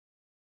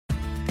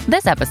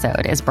This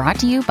episode is brought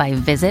to you by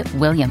Visit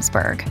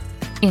Williamsburg.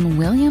 In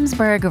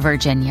Williamsburg,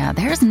 Virginia,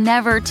 there's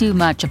never too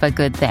much of a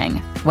good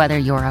thing. Whether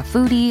you're a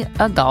foodie,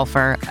 a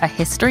golfer, a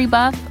history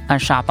buff, a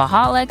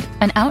shopaholic,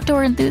 an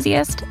outdoor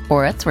enthusiast,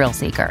 or a thrill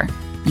seeker,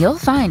 you'll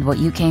find what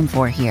you came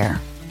for here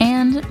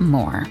and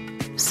more.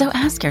 So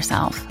ask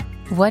yourself,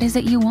 what is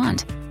it you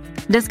want?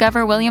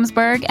 Discover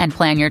Williamsburg and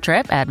plan your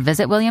trip at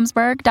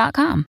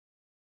visitwilliamsburg.com.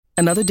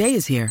 Another day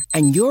is here,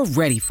 and you're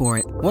ready for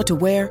it. What to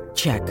wear?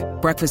 Check.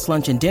 Breakfast,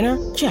 lunch, and dinner?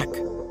 Check.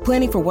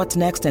 Planning for what's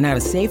next and how to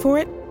save for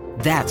it?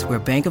 That's where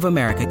Bank of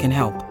America can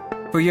help.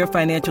 For your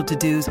financial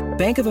to-dos,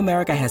 Bank of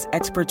America has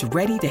experts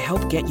ready to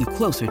help get you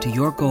closer to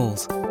your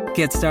goals.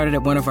 Get started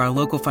at one of our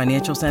local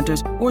financial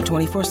centers or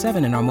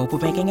 24/7 in our mobile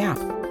banking app.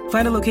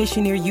 Find a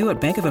location near you at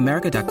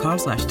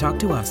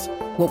bankofamerica.com/talktous.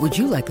 What would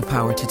you like the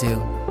power to do?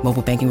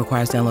 Mobile banking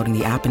requires downloading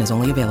the app and is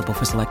only available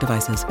for select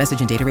devices.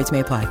 Message and data rates may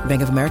apply.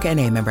 Bank of America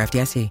N.A., member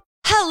FDIC.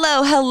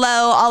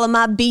 Hello, all of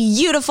my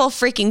beautiful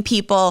freaking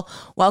people.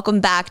 Welcome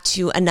back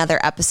to another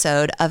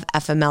episode of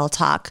FML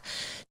Talk.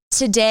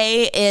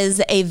 Today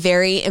is a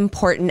very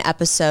important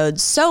episode.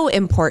 So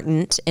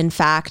important, in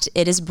fact,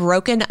 it is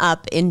broken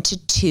up into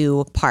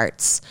two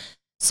parts.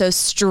 So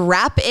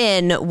strap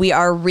in. We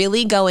are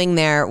really going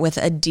there with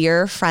a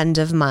dear friend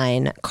of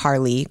mine,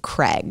 Carlie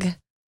Craig.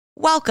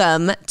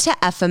 Welcome to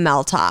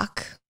FML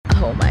Talk.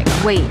 Oh my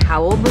God. Wait,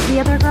 how old was the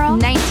other girl?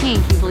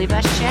 19. Can you believe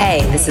that shit?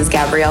 Hey, this is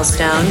Gabrielle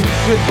Stone.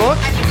 Good book?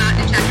 Have you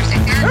gotten to chapter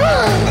 6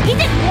 yet? He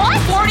did what?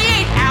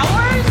 48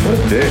 hours? What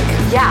a dick.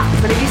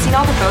 Yeah, but have you seen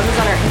all the photos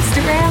on her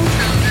Instagram?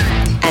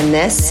 And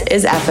this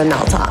is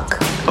FML Talk.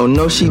 Oh,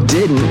 no, she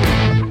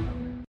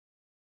didn't.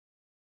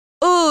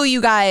 Ooh,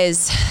 you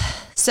guys.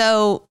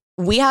 So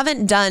we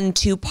haven't done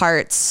two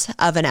parts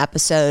of an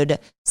episode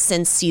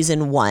since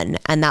season 1,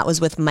 and that was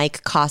with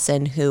Mike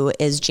Cosson, who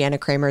is Jana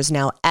Kramer's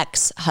now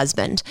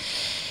ex-husband.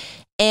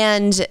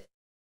 And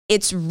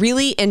it's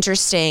really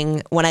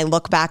interesting when I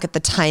look back at the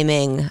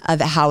timing of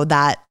how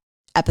that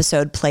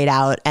episode played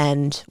out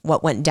and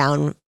what went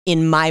down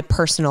in my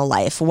personal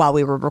life while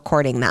we were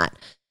recording that.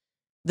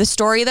 The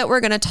story that we're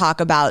going to talk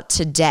about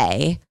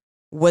today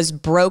was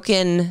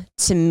broken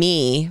to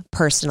me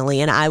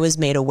personally, and I was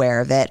made aware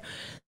of it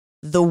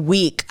the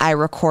week I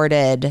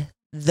recorded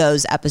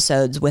those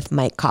episodes with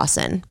Mike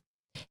Cosson.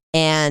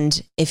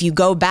 And if you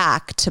go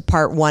back to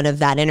part 1 of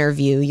that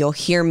interview, you'll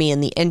hear me in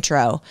the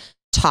intro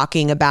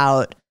talking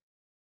about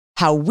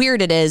how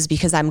weird it is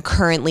because I'm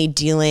currently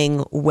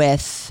dealing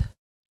with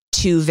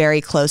two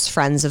very close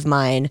friends of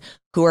mine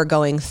who are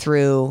going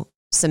through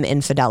some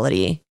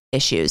infidelity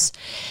issues.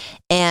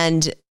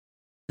 And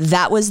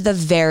that was the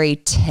very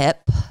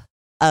tip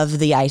of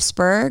the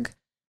iceberg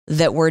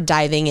that we're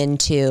diving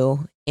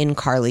into in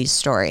Carlie's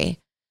story.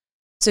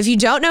 So if you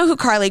don't know who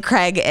Carlie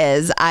Craig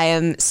is, I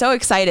am so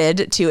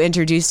excited to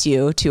introduce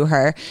you to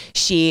her.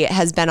 She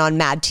has been on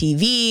Mad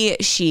TV.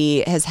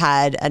 She has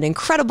had an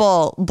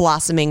incredible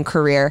blossoming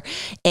career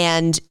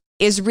and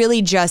is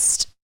really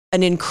just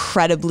an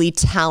incredibly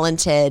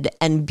talented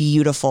and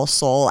beautiful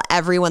soul.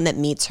 Everyone that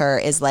meets her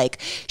is like,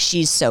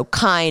 she's so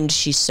kind,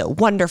 she's so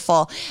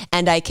wonderful,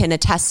 and I can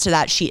attest to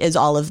that. She is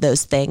all of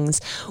those things.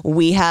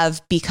 We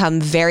have become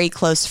very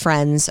close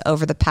friends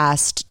over the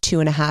past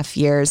 2.5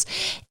 years,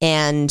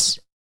 and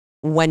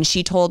when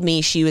she told me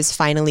she was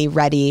finally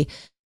ready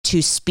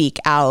to speak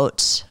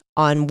out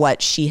on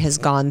what she has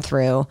gone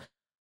through,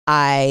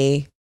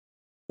 I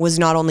was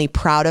not only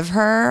proud of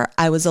her,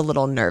 I was a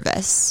little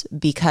nervous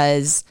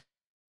because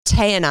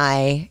Tay and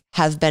I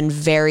have been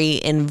very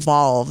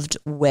involved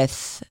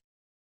with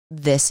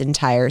this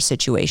entire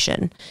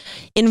situation.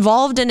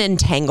 Involved and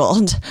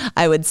entangled,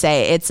 I would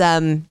say. It's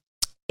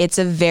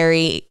a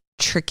very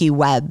tricky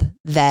web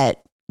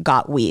that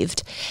got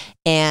weaved.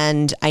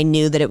 And I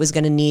knew that it was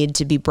going to need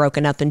to be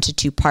broken up into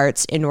two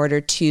parts in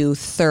order to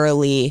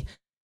thoroughly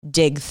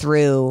dig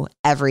through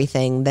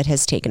everything that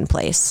has taken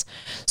place.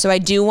 So I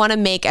do want to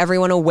make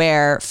everyone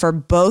aware for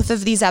both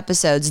of these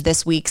episodes,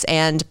 this week's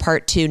and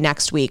part 2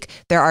 next week,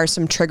 there are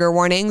some trigger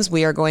warnings.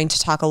 We are going to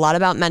talk a lot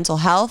about mental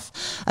health,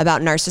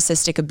 about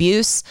narcissistic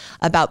abuse,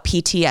 about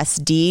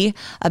PTSD,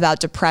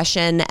 about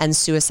depression and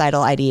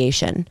suicidal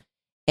ideation.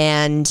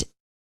 And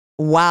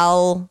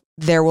while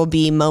there will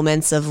be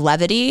moments of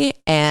levity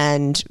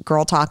and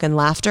girl talk and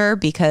laughter,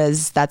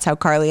 because that's how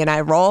Carlie and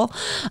I roll,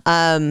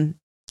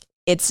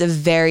 it's a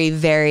very,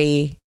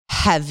 very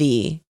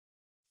heavy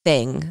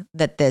thing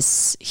that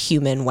this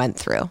human went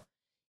through.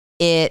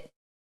 It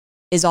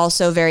is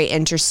also very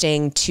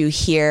interesting to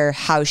hear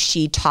how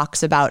she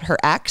talks about her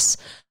ex.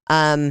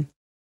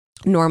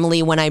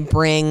 Normally when I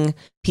bring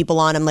people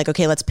on, I'm like,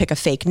 okay, let's pick a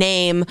fake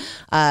name,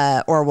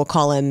 or we'll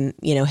call him,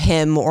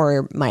 him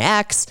or my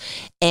ex.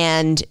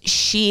 And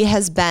she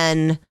has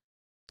been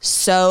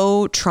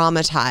so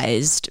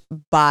traumatized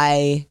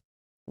by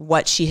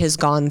what she has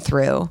gone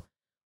through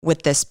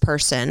with this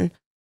person.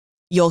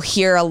 You'll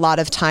hear a lot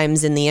of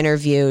times in the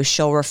interview,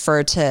 she'll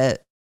refer to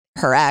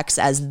her ex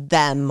as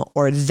them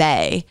or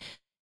they,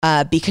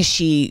 because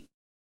she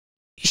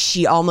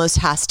almost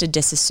has to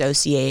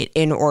disassociate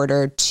in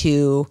order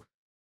to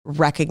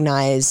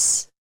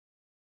recognize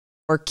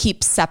or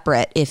keep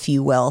separate, if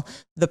you will,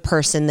 the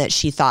person that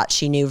she thought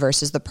she knew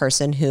versus the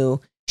person who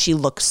she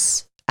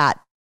looks at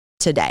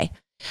today.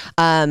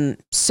 So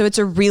it's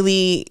a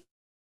really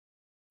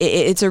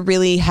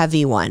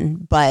heavy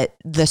one, but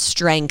the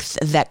strength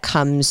that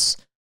comes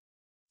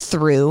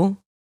through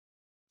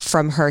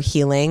from her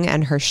healing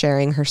and her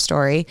sharing her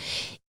story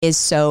is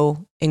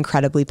so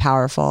incredibly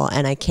powerful.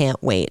 And I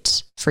can't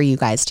wait for you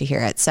guys to hear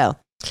it. So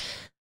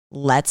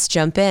let's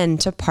jump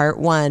into part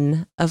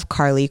 1 of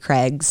Carlie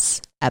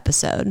Craig's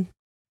episode.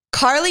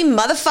 Carlie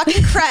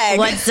motherfucking Craig.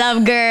 What's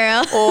up,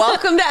 girl?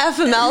 Welcome to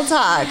FML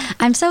Talk.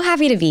 I'm so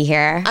happy to be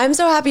here. I'm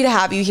so happy to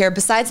have you here.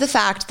 Besides the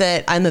fact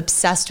that I'm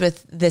obsessed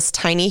with this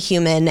tiny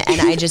human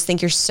and I just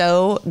think you're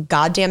so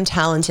goddamn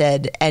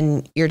talented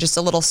and you're just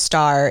a little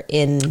star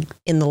in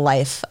the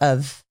life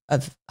of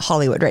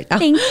Hollywood right now.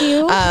 Thank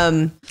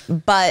you.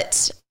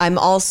 But I'm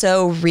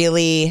also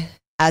really,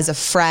 as a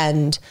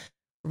friend,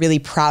 really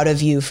proud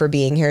of you for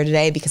being here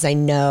today because I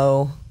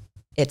know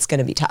it's going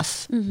to be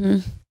tough.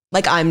 Mm-hmm.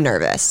 Like, I'm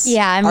nervous.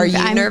 Yeah. Are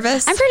you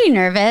nervous? I'm pretty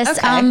nervous.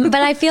 Okay.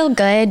 But I feel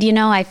good. You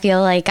know, I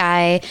feel like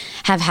I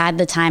have had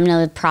the time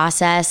to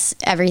process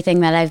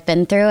everything that I've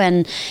been through.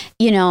 And,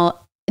 you know,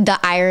 the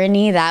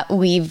irony that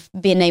we've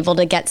been able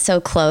to get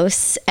so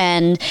close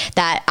and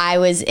that I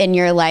was in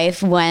your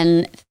life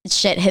when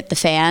shit hit the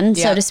fan,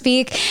 so to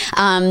speak.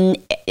 And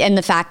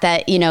the fact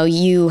that, you know,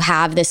 you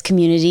have this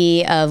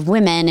community of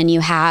women and you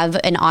have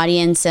an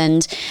audience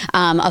and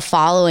a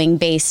following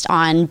based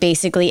on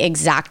basically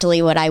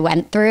exactly what I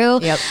went through.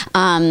 Yep.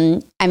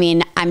 I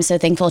mean, I'm so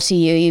thankful to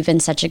you. You've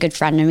been such a good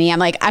friend to me. I'm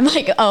like,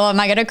 oh, am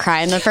I going to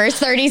cry in the first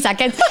 30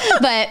 seconds?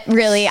 But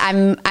really,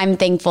 I'm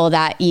thankful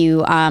that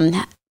you,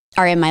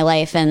 are in my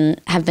life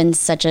and have been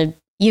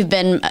you've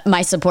been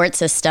my support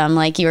system.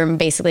 Like, you were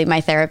basically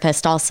my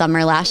therapist all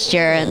summer last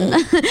year. And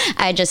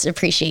I just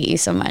appreciate you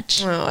so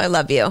much. Oh, I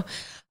love you.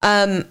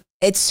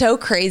 It's so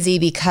crazy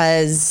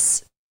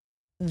because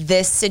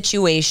this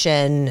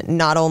situation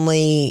not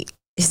only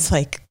is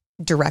like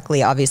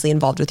directly obviously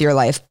involved with your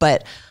life,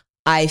 but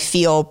I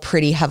feel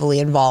pretty heavily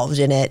involved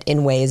in it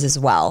in ways as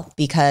well,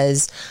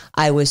 because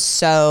I was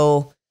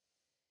so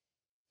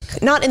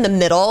not in the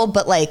middle,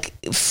 but like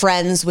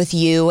friends with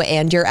you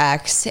and your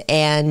ex.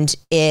 And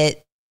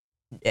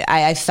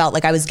I felt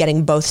like I was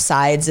getting both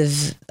sides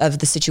of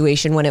the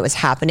situation when it was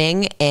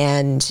happening.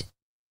 And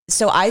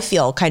so I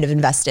feel kind of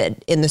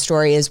invested in the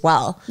story as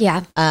well.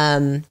 Yeah.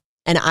 And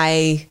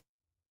I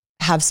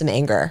have some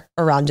anger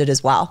around it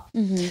as well.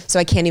 Mm-hmm. So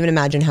I can't even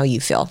imagine how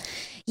you feel.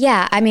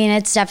 Yeah, I mean,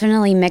 it's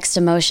definitely mixed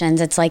emotions.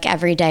 It's like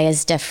every day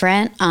is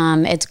different.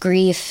 It's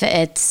grief,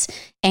 it's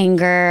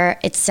anger,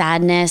 it's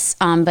sadness,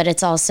 but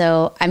it's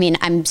also, I mean,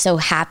 I'm so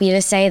happy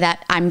to say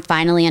that I'm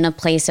finally in a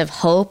place of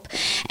hope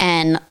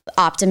and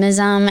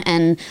optimism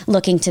and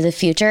looking to the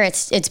future.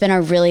 It's been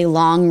a really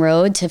long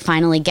road to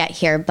finally get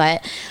here,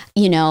 but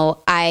you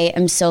know, I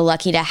am so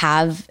lucky to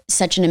have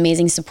such an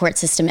amazing support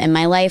system in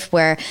my life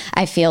where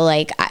I feel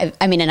like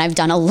and I've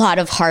done a lot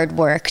of hard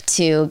work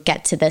to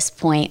get to this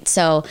point.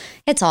 So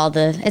it's all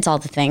the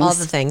things. All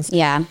the things.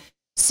 Yeah.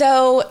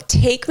 So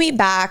take me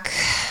back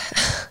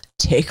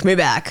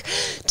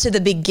to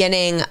the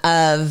beginning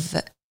of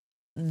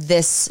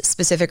this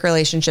specific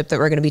relationship that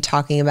we're going to be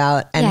talking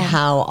about and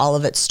how all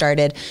of it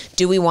started.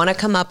 Do we want to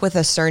come up with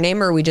a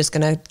surname or are we just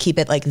going to keep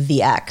it like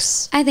the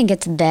ex? I think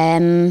it's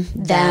them.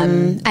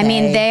 I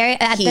mean, they're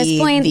at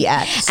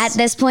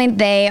this point,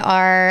 they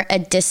are a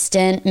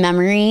distant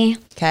memory.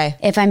 Okay.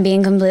 If I'm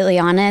being completely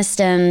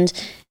honest, and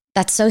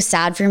that's so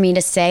sad for me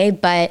to say,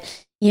 but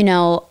you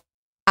know,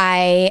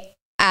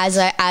 as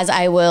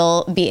I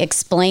will be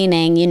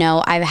explaining, you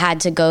know, I've had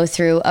to go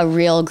through a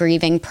real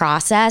grieving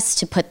process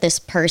to put this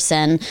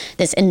person,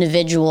 this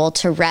individual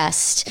to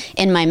rest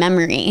in my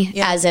memory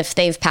as if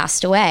they've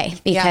passed away,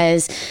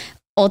 because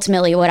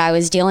ultimately what I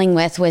was dealing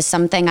with was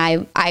something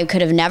I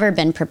could have never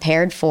been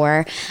prepared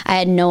for. I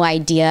had no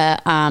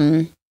idea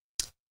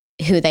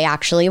who they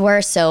actually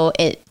were. So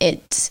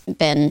it's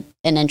been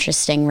an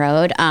interesting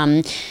road.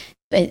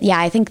 But yeah,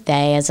 I think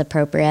they is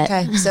appropriate.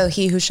 Okay, so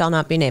he who shall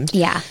not be named.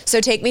 Yeah.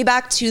 So take me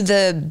back to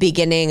the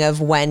beginning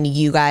of when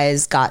you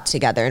guys got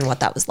together and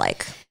what that was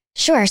like.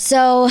 Sure.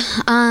 So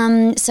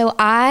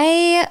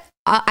I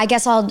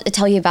guess I'll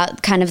tell you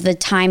about kind of the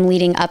time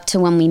leading up to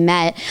when we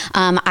met.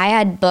 I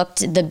had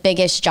booked the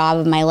biggest job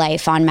of my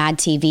life on Mad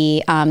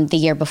TV the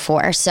year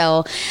before.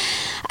 So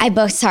I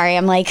booked, sorry,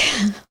 I'm like,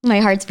 my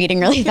heart's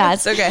beating really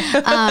fast. It's okay.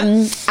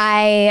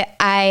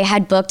 I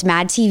had booked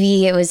Mad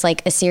TV. It was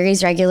like a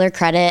series regular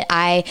credit.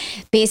 I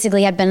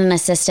basically had been an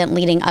assistant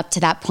leading up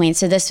to that point.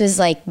 So this was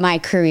like my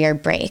career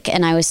break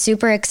and I was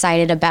super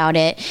excited about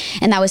it.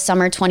 And that was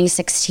summer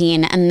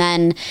 2016. And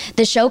then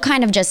the show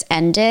kind of just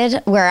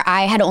ended where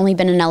I had only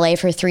been in LA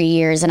for 3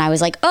 years. And I was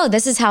like, oh,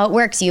 this is how it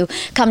works. You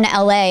come to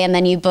LA and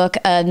then you book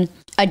a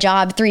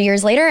job 3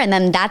 years later, and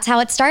then that's how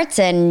it starts.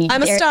 And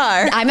I'm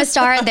a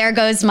star. There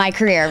goes my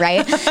career,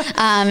 right?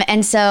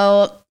 And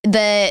so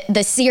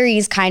the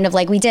series kind of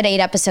like, we did 8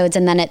 episodes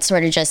and then it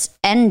sort of just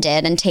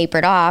ended and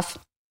tapered off.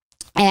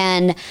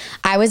 And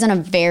I was in a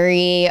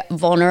very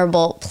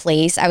vulnerable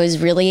place. I was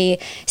really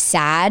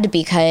sad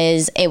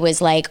because it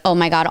was like, oh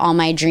my God, all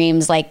my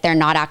dreams, like they're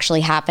not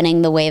actually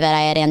happening the way that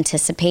I had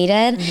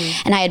anticipated.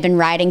 And I had been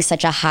riding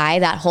such a high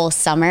that whole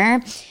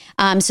summer.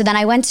 So then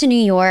I went to New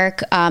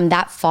York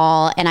that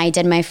fall, and I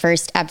did my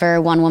first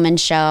ever one-woman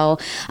show,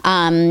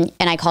 and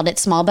I called it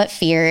Small But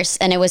Fierce.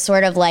 And it was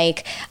sort of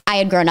like I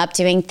had grown up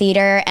doing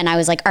theater, and I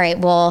was like, all right,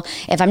 well,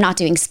 if I'm not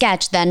doing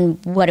sketch, then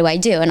what do I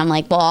do? And I'm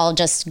like, well, I'll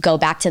just go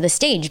back to the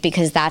stage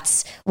because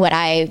that's who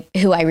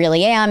I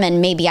really am, and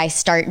maybe I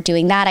start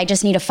doing that. I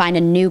just need to find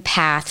a new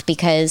path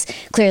because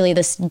clearly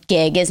this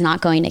gig is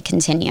not going to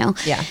continue.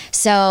 Yeah.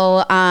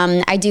 So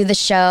I do the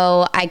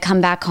show, I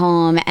come back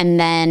home, and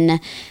then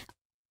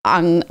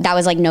that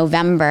was like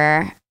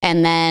November.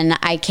 And then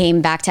I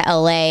came back to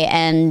LA,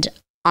 and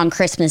on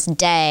Christmas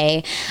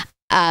Day,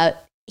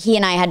 he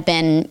and I had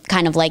been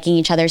kind of liking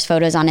each other's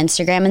photos on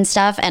Instagram and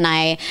stuff. And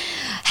I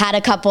had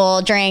a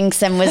couple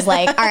drinks and was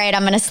like, all right,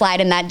 I'm going to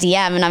slide in that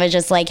DM. And I was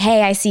just like,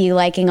 hey, I see you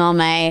liking all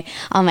my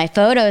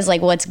photos.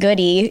 Like, what's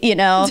goody,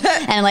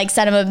 and like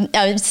sent him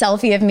a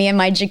selfie of me in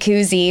my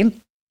jacuzzi.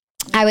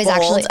 I was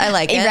Bold. I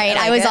like it. Right.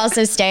 I was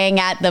also staying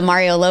at the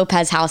Mario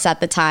Lopez house at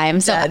the time.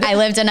 So I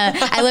lived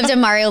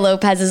in Mario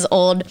Lopez's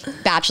old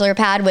bachelor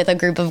pad with a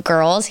group of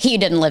girls. He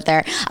didn't live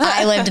there.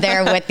 I lived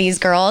there with these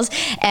girls.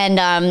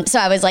 And so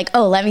I was like,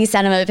 oh, let me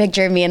send him a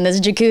picture of me in this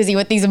jacuzzi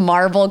with these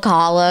marble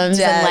columns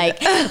and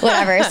like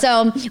whatever.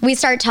 So we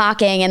start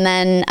talking, and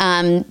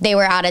then they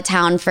were out of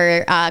town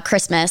for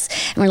Christmas.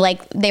 And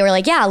they were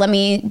like, yeah, let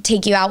me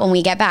take you out when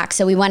we get back.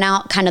 So we went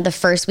out kind of the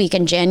first week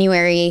in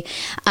January.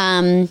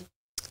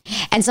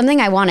 And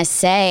something I want to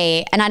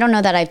say, and I don't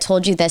know that I've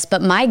told you this,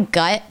 but my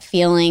gut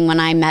feeling when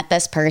I met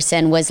this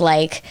person was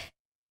like,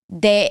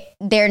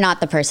 they're not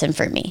the person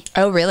for me.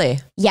 Oh, really?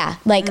 Yeah.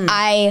 Like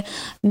I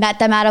met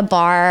them at a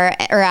bar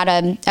or at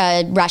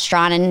a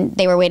restaurant, and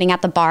they were waiting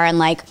at the bar, and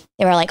like,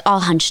 they were like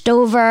all hunched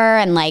over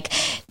and like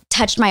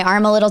touched my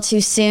arm a little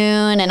too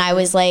soon. And I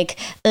was like,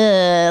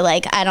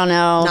 like, I don't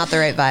know. Not the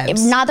right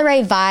vibes. Not the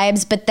right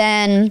vibes. But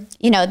then,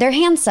 they're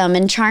handsome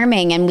and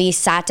charming. And we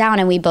sat down,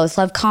 and we both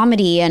love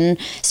comedy and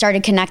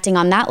started connecting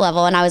on that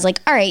level. And I was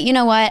like, all right, you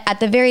know what? At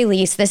the very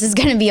least, this is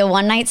going to be a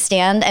one night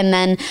stand, and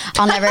then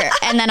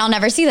I'll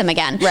never see them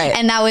again. Right.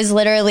 And that was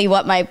literally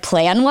what my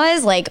plan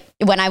was. Like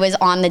when I was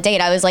on the date,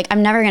 I was like,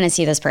 I'm never going to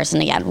see this person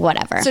again,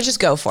 whatever. So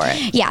just go for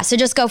it. Yeah. So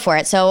just go for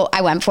it. So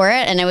I went for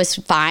it, and it was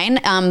fine.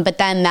 But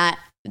then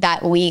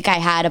that week I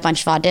had a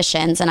bunch of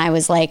auditions, and I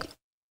was like,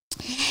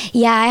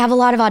 yeah, I have a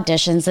lot of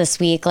auditions this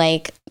week.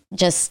 Like,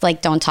 just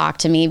like, don't talk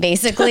to me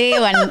basically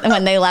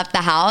when they left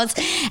the house.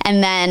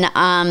 And then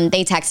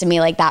they texted me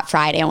like that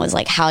Friday and was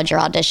like, how'd your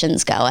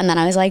auditions go? And then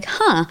I was like,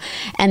 huh.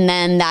 And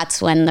then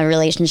that's when the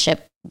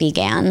relationship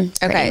began.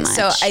 Okay.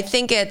 So I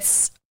think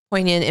it's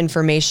poignant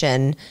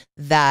information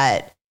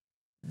that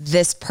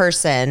this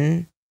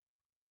person,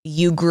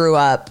 you grew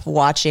up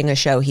watching a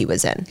show he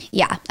was in.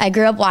 Yeah, I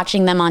grew up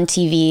watching them on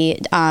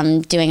TV,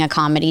 doing a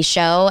comedy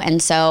show.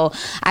 And so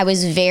I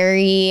was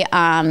very,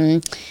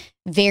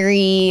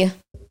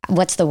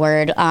 what's the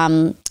word?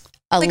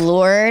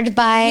 Allured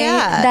by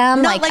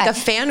them. Not like a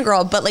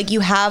fangirl, but like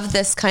you have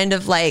this kind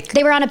of like...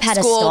 They were on a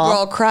pedestal.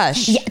 Schoolgirl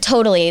crush. Yeah,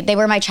 totally. They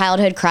were my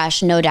childhood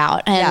crush, no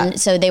doubt. And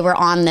so they were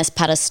on this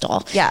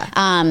pedestal. Yeah.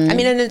 I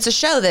mean, and it's a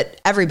show that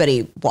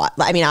everybody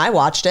watched. I mean, I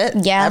watched it.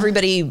 Yeah.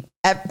 Everybody...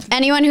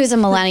 Anyone who's a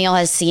millennial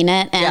has seen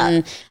it.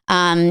 And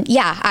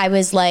I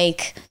was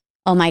like,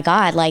 oh my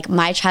God, like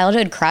my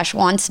childhood crush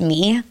wants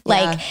me.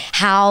 Like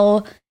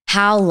how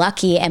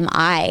lucky am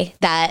I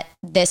that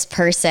this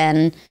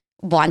person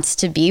wants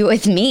to be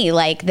with me?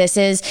 Like this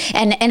is,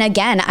 and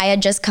again, I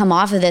had just come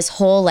off of this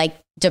whole like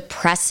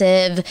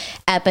depressive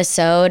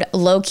episode,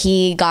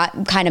 low-key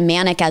got kind of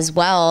manic as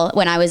well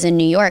when I was in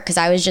New York, because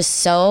I was just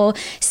so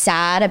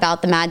sad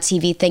about the Mad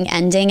TV thing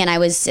ending, and I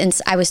was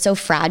so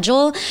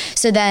fragile.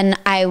 So then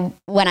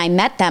when I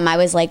met them, I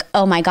was like,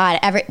 oh my God,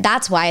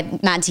 that's why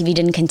Mad TV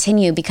didn't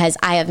continue, because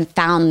I have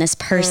found this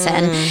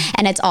person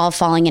and it's all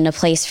falling into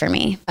place for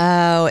me.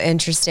 Oh,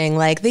 interesting.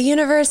 Like the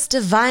universe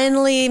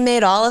divinely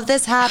made all of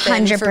this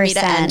happen 100%. For me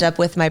to end up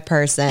with my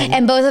person.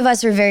 And both of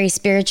us were very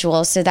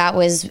spiritual, so that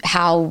was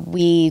how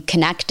we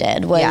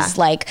connected, was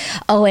like,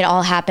 oh, it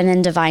all happened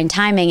in divine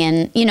timing.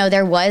 And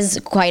there was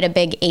quite a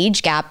big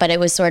age gap, but it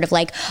was sort of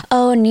like,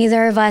 oh,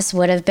 neither of us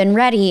would have been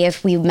ready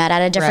if we met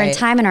at a different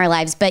time in our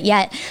lives. But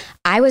yet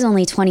I was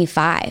only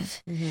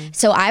 25.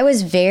 So I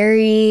was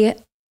very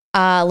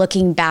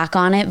looking back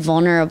on it,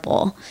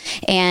 vulnerable.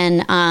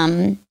 And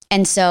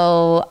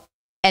so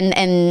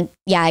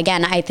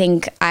again, I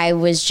think I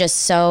was just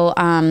so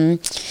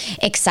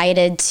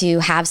excited to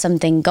have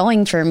something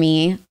going for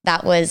me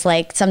that was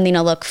like something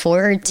to look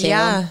forward to,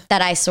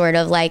 that I sort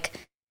of like,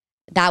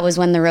 that was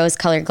when the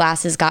rose-colored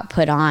glasses got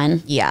put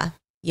on. Yeah.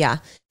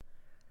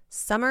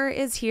 Summer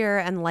is here,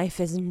 and life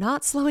is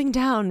not slowing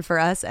down for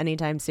us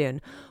anytime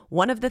soon.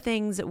 One of the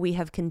things we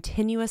have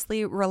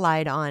continuously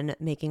relied on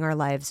making our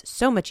lives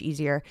so much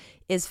easier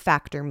is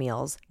Factor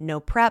meals. No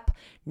prep,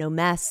 no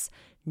mess,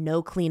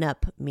 no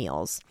cleanup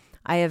meals.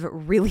 I have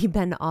really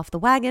been off the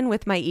wagon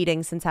with my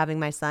eating since having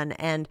my son.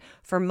 And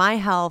for my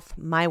health,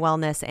 my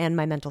wellness, and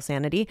my mental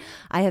sanity,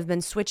 I have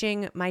been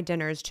switching my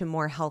dinners to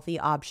more healthy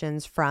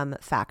options from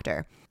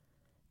Factor.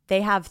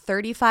 They have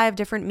 35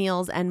 different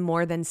meals and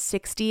more than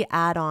 60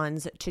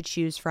 add-ons to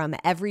choose from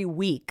every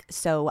week,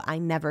 so I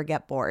never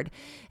get bored.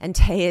 And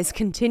Tay is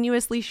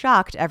continuously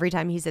shocked every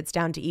time he sits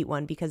down to eat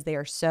one because they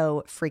are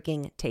so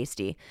freaking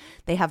tasty.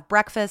 They have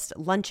breakfast,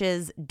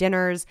 lunches,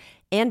 dinners,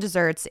 and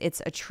desserts.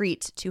 It's a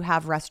treat to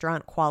have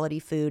restaurant quality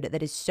food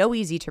that is so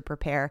easy to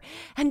prepare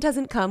and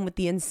doesn't come with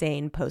the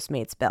insane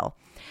Postmates bill.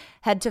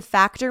 Head to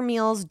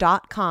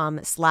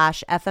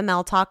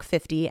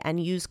factormeals.com/FMLTalk50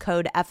 and use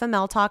code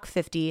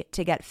FMLTalk50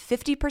 to get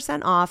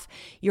 50% off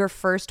your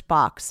first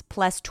box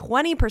plus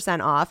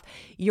 20% off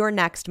your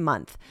next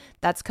month.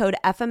 That's code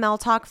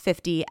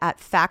FMLTalk50 at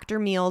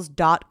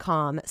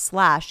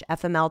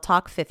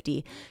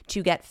factormeals.com/FMLTalk50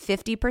 to get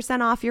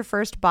 50% off your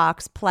first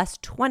box plus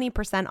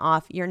 20%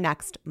 off your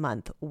next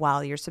month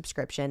while your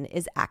subscription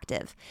is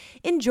active.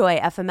 Enjoy,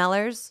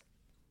 FMLers.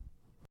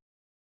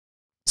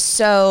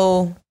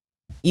 So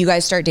you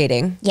guys start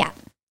dating. Yeah.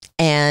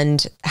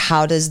 And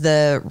how does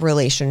the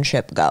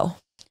relationship go?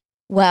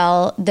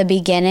 Well, the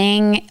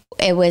beginning,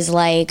 it was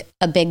like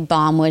a big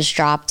bomb was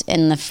dropped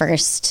in the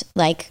first,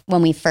 like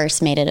when we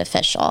first made it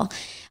official.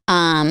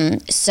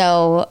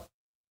 So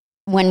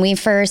when we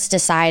first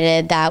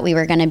decided that we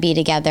were going to be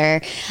together,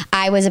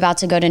 I was about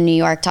to go to New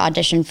York to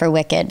audition for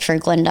Wicked for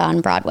Glinda on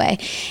Broadway.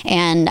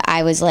 And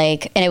I was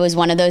like, and it was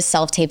one of those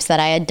self-tapes that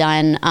I had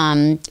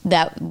done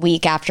that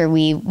week after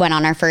we went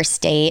on our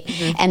first date.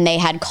 Mm-hmm. And they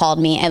had called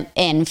me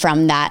in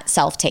from that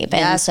self-tape.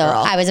 And yes, so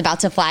girl. I was about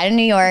to fly to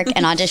New York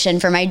and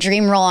audition for my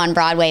dream role on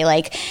Broadway.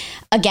 Like,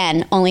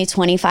 again, only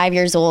 25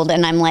 years old.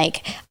 And I'm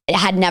like, I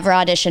had never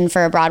auditioned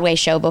for a Broadway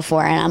show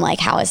before. And I'm like,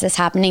 how is this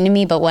happening to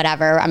me? But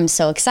whatever, I'm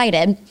so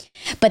excited.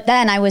 But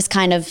then I was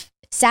kind of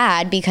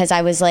sad because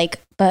I was like,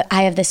 but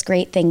I have this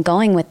great thing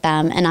going with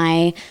them. And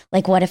I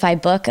like, what if I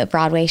book a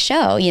Broadway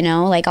show? You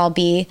know, like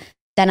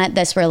then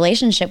this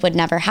relationship would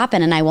never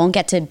happen and I won't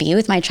get to be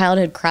with my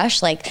childhood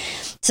crush. Like,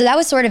 so that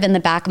was sort of in the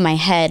back of my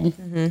head,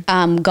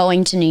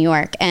 going to New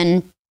York.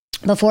 And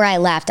before I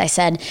left, I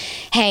said,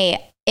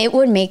 hey, it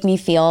would make me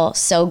feel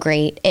so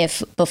great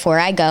if before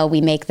I go, we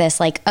make this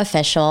like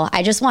official.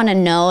 I just want to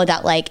know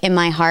that like in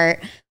my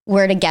heart,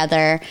 we're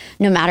together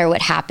no matter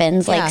what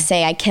happens. Yeah. Like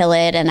say I kill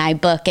it and I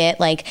book it.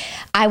 Like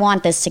I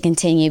want this to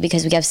continue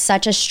because we have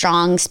such a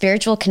strong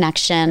spiritual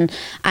connection.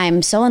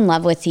 I'm so in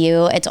love with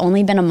you. It's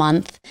only been a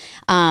month.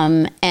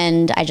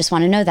 And I just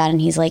want to know that.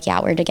 And he's like,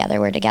 yeah, we're together.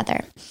 We're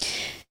together.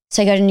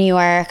 So I go to New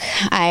York.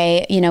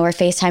 We're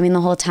FaceTiming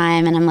the whole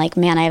time. And I'm like,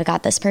 man, I've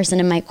got this person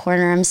in my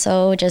corner. I'm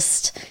so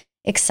just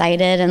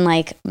excited and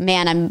like,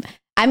 man,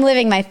 I'm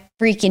living my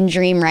freaking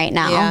dream right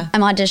now. Yeah. I'm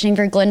auditioning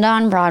for Glinda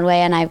on Broadway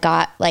and I've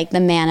got like the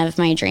man of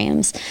my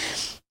dreams.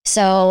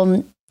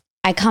 So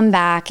I come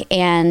back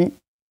and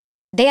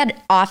they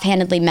had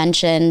offhandedly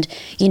mentioned,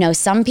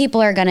 some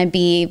people are going to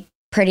be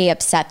pretty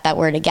upset that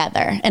we're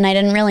together. And I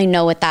didn't really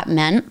know what that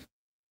meant.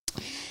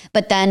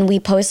 But then we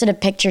posted a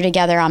picture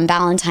together on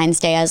Valentine's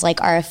Day as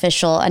like our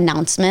official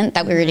announcement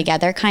that we were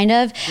together kind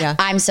of. Yeah.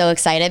 I'm so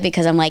excited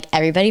because I'm like,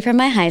 everybody from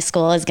my high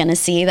school is going to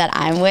see that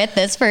I'm with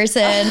this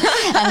person.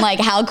 I'm like,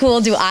 how cool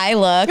do I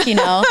look?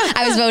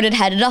 I was voted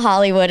headed to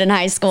Hollywood in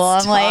high school.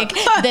 I'm like,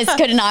 this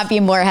could not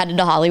be more headed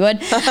to Hollywood.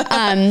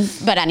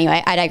 But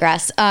anyway, I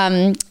digress.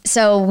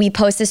 So we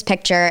post this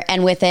picture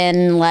and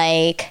within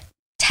like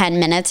 10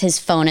 minutes, his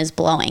phone is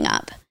blowing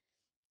up.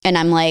 And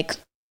I'm like,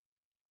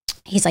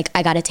 he's like,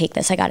 I got to take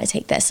this.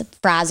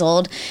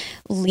 Frazzled,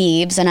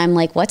 leaves. And I'm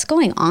like, what's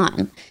going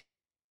on?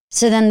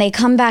 So then they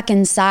come back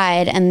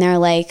inside and they're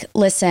like,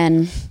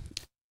 listen,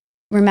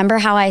 remember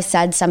how I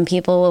said some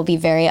people will be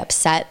very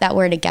upset that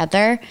we're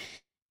together?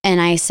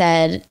 And I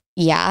said,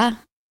 yeah.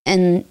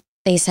 And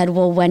they said,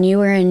 well, when you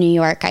were in New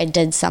York, I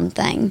did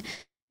something.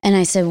 And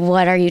I said,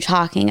 what are you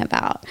talking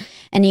about?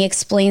 And he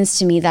explains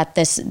to me that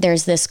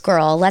there's this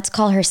girl, let's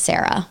call her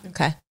Sarah.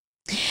 Okay.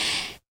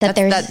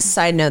 That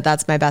side note,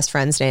 that's my best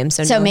friend's name.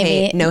 So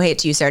no hate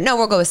to you, Sarah. No,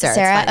 we'll go with Sarah.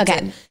 Sarah,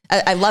 okay.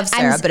 I love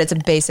Sarah, but it's a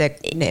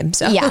basic name.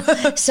 So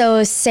yeah.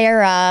 So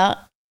Sarah,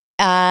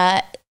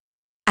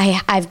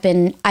 I've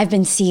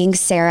been seeing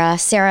Sarah.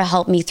 Sarah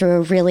helped me through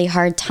a really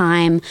hard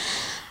time.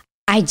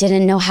 I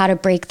didn't know how to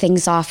break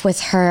things off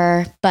with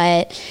her,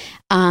 but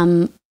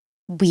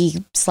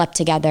we slept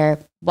together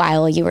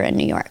while you were in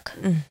New York.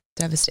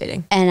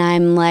 Devastating. And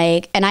I'm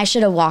like, and I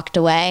should have walked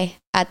away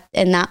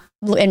in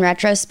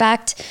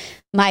retrospect.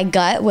 My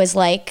gut was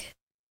like,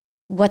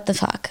 what the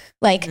fuck?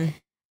 Like,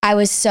 I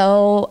was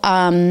so,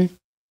 I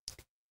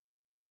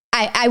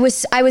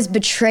was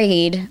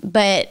betrayed,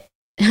 but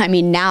I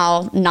mean,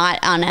 now not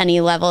on any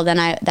level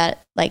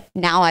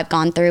now I've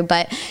gone through,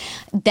 but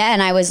then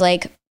I was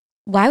like,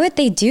 why would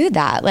they do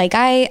that? Like,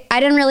 I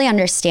didn't really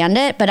understand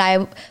it,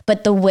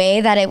 but the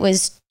way that it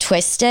was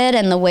twisted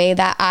and the way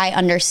that I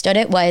understood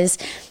it was,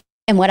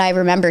 and what I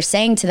remember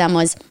saying to them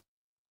was,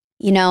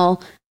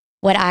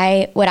 what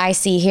I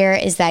see here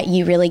is that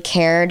you really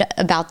cared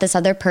about this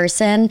other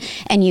person,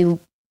 and you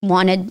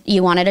wanted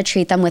to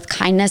treat them with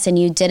kindness, and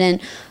you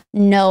didn't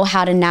know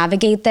how to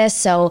navigate this.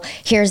 So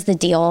here's the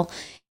deal.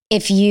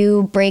 If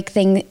you break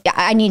things,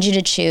 I need you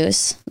to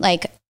choose.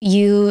 Like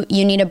you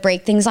need to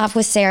break things off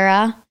with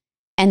Sarah,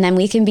 and then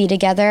we can be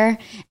together.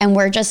 And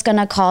we're just going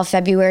to call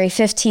February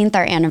 15th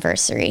our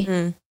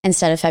anniversary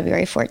instead of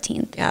February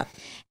 14th. Yeah.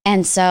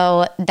 And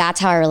so that's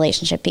how our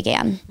relationship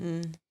began.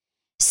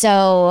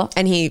 So,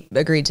 and he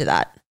agreed to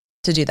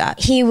do that.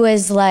 He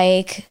was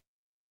like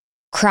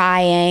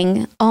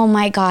crying. Oh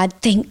my God.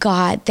 Thank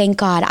God. Thank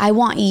God. I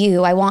want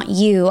you.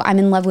 I'm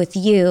in love with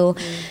you.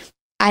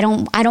 I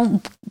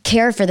don't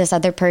care for this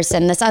other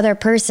person. This other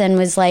person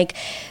was like,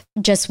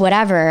 just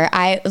whatever.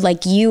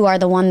 You are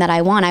the one that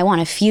I want. I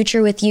want a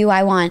future with you.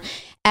 I want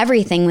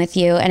everything with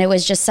you. And it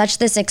was just such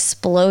this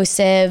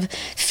explosive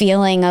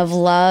feeling of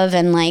love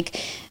and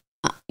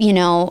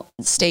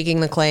staking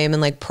the claim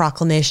and like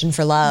proclamation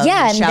for love.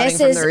 Yeah. And shouting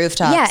from the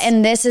rooftops. Yeah.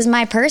 And this is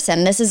my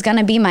person. This is going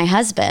to be my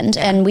husband.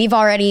 Yeah. And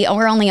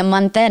we're only a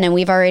month in, and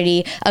we've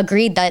already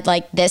agreed that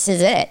like, this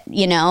is it,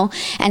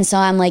 And so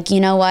I'm like,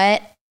 you know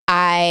what?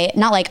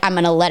 Not like I'm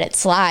going to let it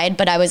slide,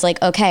 but I was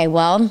like, okay,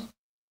 well,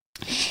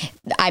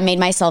 I made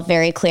myself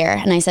very clear.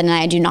 And I said, and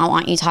I do not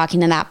want you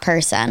talking to that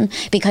person,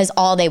 because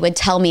all they would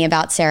tell me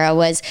about Sarah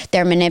was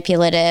they're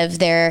manipulative.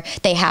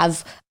 They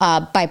have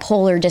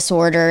bipolar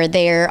disorder.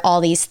 They're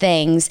all these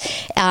things.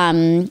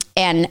 And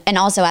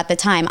also at the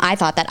time I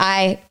thought that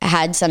I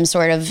had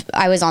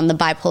I was on the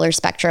bipolar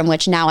spectrum,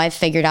 which now I've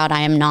figured out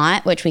I am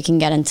not, which we can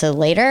get into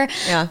later.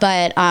 Yeah.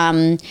 But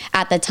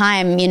at the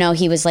time,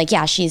 he was like,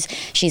 yeah, she's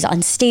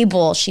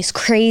unstable. She's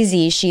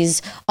crazy.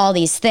 She's all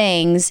these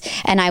things.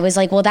 And I was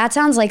like, well, that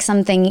sounds like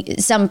some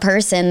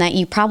person that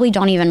you probably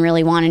don't even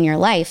really want in your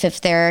life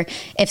if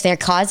they're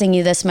causing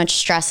you this much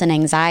stress and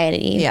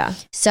anxiety. Yeah.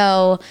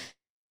 So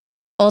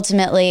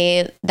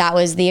ultimately that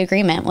was the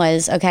agreement,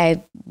 was,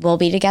 okay, we'll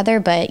be together,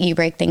 but you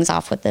break things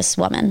off with this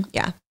woman.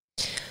 Yeah.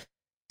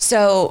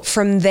 So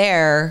from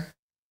there,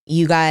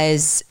 you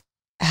guys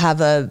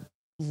have a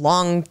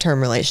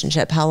long-term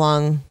relationship. How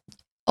long?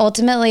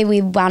 Ultimately,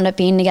 we wound up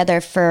being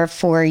together for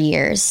 4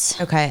 years.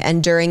 Okay.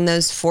 And during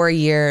those 4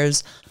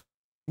 years,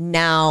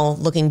 now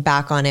looking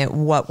back on it,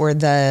 what were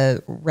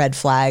the red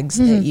flags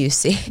that you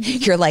see?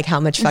 You're like, how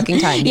much fucking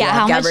time do you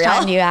have, Gabrielle? Much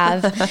time do you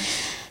have?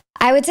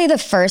 I would say the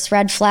first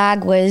red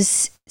flag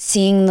was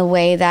seeing the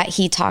way that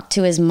he talked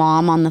to his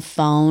mom on the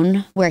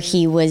phone, where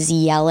he was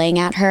yelling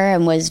at her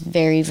and was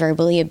very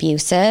verbally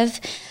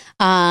abusive.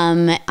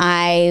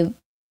 I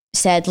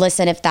said,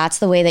 listen, if that's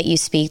the way that you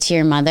speak to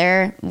your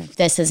mother,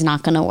 this is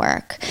not going to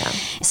work. Yeah.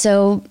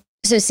 So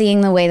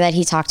seeing the way that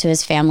he talked to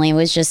his family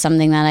was just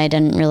something that I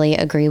didn't really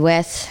agree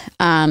with.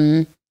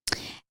 And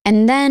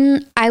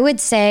then I would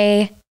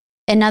say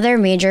another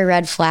major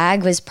red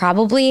flag was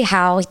probably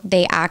how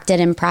they acted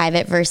in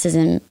private versus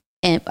in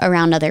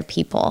around other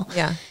people.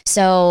 Yeah.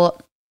 So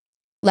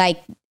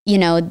like,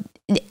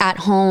 at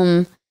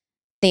home,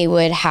 they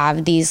would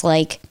have these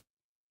like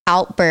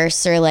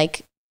outbursts or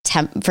like,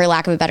 for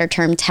lack of a better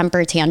term,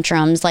 temper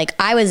tantrums. Like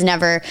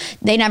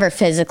they never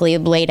physically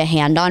laid a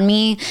hand on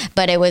me,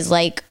 but it was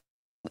like,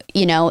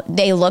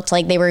 they looked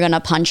like they were going to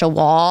punch a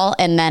wall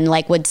and then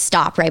like would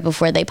stop right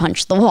before they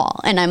punched the wall.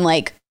 And I'm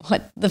like,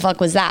 what the fuck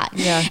was that?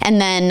 Yeah. And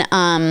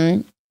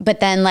then, but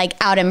then like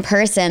out in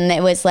person,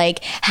 it was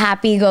like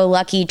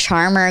happy-go-lucky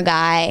charmer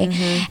guy.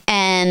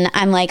 And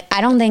I'm like, I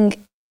don't think,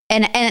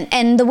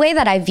 and the way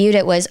that I viewed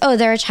it was, oh,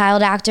 they're a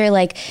child actor.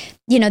 Like,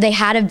 they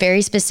had a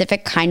very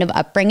specific kind of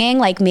upbringing.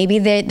 Like maybe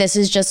this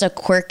is just a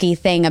quirky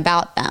thing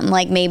about them.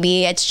 Like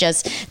maybe that's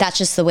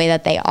just the way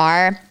that they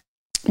are.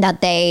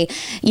 That they,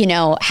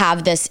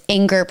 have this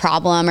anger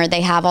problem, or they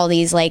have all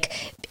these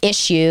like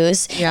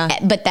issues. Yeah.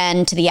 But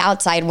then to the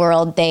outside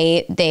world,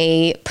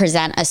 they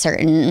present a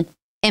certain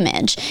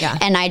image. Yeah.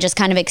 And I just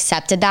kind of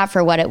accepted that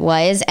for what it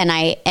was.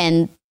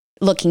 And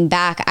looking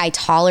back, I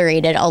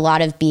tolerated a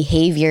lot of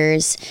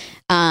behaviors.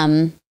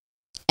 And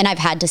I've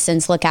had to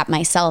since look at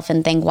myself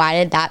and think,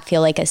 why did that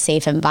feel like a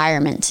safe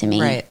environment to me?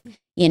 Right.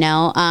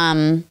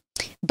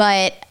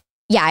 But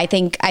yeah, I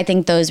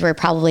think those were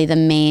probably the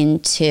main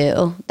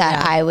two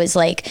that I was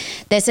like,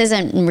 this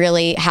isn't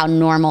really how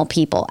normal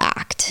people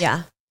act.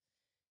 Yeah.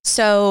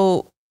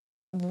 So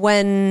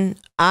when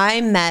I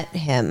met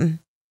him,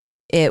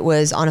 it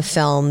was on a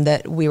film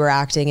that we were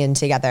acting in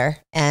together,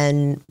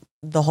 and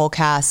the whole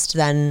cast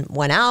then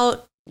went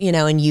out,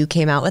 and you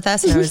came out with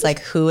us, and I was like,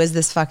 who is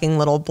this fucking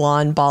little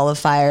blonde ball of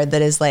fire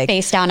that is like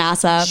face down,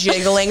 ass up,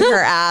 jiggling her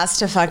ass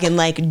to fucking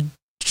like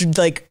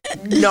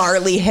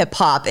gnarly hip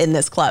hop in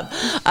this club.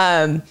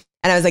 And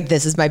I was like,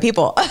 this is my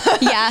people.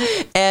 Yeah.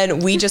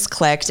 And we just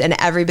clicked, and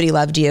everybody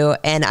loved you.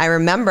 And I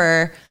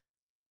remember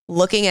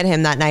looking at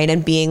him that night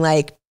and being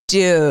like,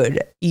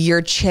 dude,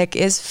 your chick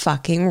is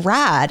fucking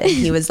rad. And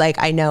he was like,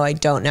 I know, I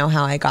don't know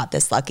how I got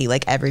this lucky.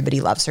 Like everybody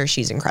loves her.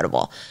 She's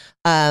incredible.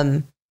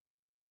 And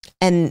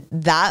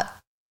that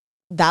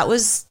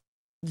was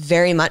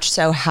very much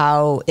so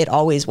how it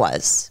always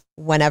was.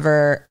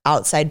 Whenever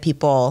outside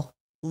people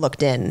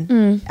looked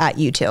in at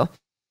you two.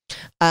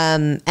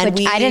 And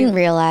which I didn't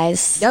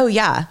realize. Oh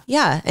yeah.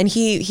 Yeah. And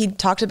he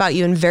talked about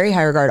you in very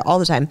high regard all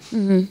the time.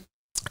 Mm-hmm.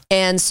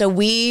 And so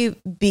we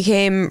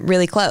became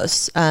really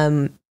close,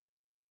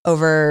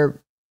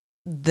 over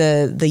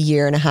the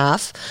year and a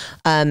half.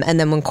 And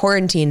then when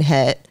quarantine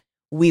hit,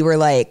 we were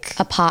like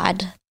a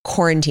pod.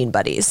 Quarantine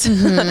buddies.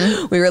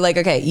 Mm-hmm. We were like,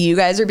 okay, you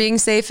guys are being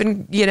safe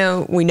and, you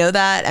know, we know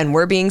that, and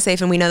we're being safe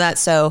and we know that.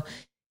 So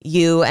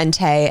you and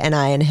Tay and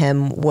I and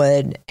him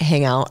would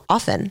hang out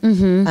often,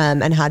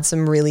 and had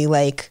some really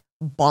like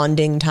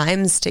bonding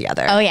times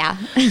together. Oh yeah.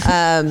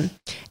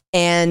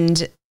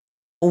 And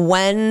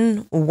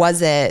when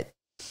was it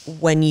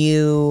when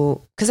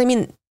you, cause I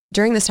mean,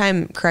 during this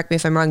time, correct me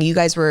if I'm wrong, you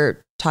guys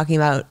were talking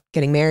about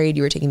getting married,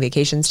 you were taking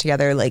vacations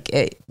together,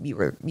 you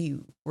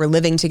were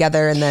living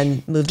together and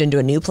then moved into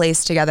a new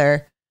place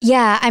together.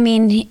 Yeah. I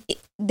mean,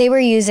 they were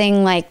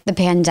using like the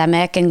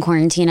pandemic and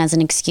quarantine as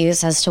an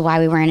excuse as to why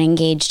we weren't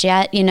engaged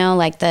yet, you know,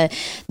 like the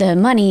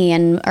money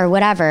or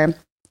whatever.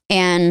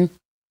 And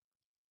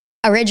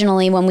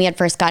originally when we had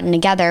first gotten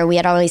together, we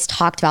had always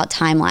talked about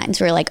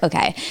timelines. We were like,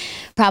 okay,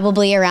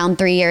 probably around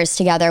 3 years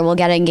together, we'll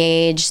get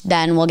engaged,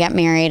 then we'll get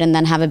married and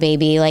then have a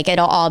baby. Like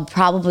it'll all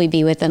probably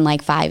be within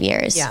like 5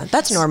 years. Yeah.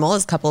 That's normal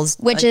as couples.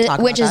 Which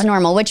is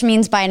normal, which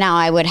means by now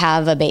I would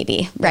have a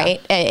baby, right?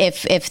 Yeah.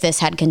 If this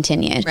had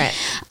continued, right.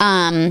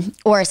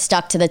 Or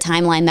stuck to the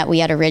timeline that we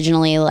had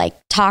originally like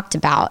talked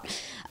about.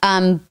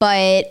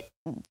 But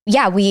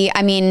yeah,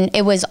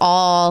 it was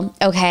all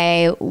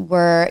okay.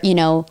 We're, you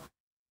know,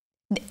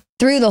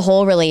 through the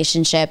whole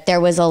relationship,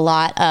 there was a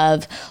lot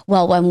of,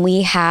 well, when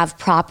we have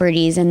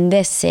properties in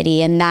this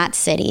city and that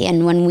city,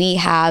 and when we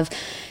have,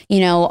 you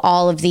know,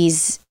 all of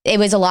these, it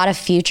was a lot of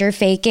future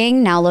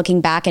faking. Now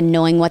looking back and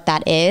knowing what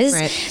that is,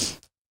 right.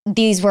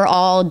 These were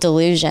all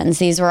delusions.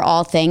 These were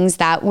all things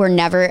that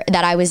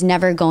I was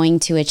never going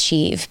to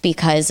achieve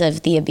because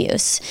of the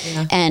abuse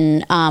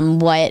and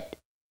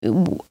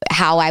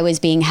how I was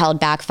being held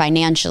back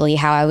financially,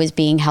 how I was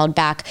being held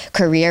back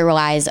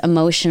career-wise,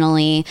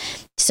 emotionally.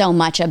 So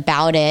much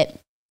about it,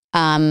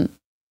 I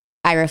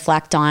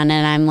reflect on,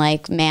 and I'm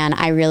like, man,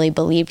 I really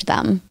believed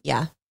them.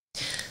 Yeah.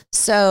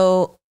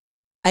 So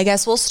I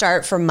guess we'll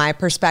start from my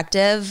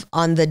perspective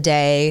on the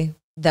day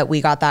that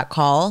we got that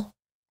call,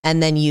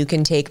 and then you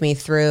can take me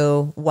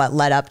through what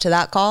led up to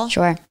that call.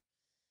 Sure.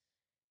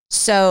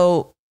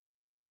 So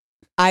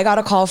I got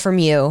a call from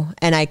you,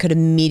 and I could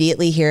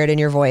immediately hear it in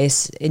your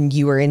voice, and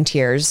you were in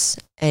tears,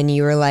 and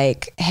you were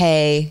like,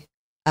 hey,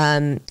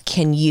 can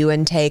you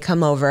and Tay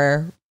come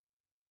over?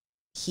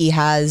 He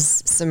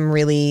has some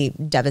really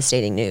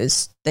devastating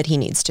news that he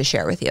needs to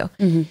share with you.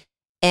 Mm-hmm.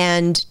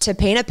 And to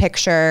paint a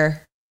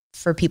picture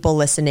for people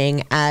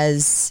listening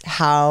as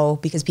how,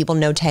 because people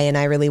know Tay and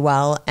I really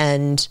well,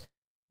 and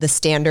the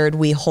standard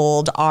we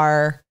hold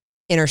our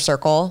inner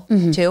circle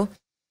to,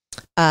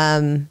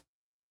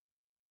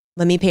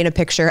 let me paint a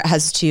picture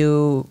as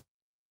to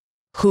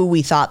who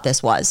we thought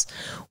this was.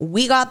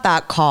 We got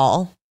that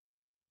call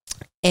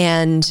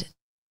and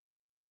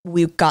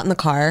we got in the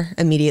car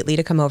immediately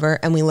to come over,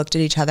 and we looked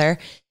at each other,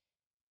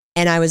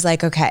 and I was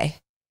like, okay,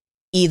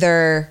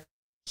 either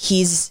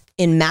he's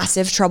in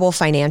massive trouble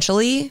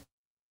financially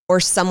or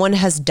someone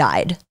has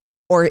died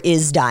or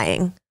is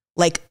dying.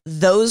 Like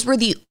those were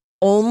the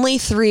only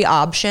three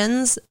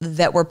options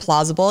that were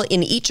plausible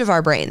in each of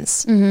our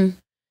brains. Mm-hmm.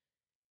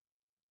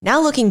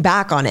 Now looking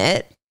back on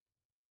it,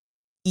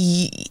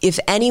 if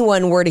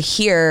anyone were to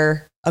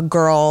hear a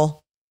girl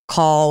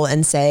call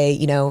and say,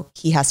 you know,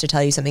 he has to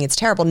tell you something, it's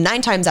terrible,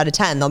 9 times out of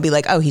 10, they'll be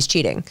like, oh, he's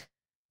cheating.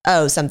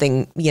 Oh,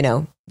 something, you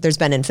know, there's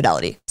been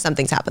infidelity.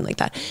 Something's happened like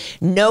that.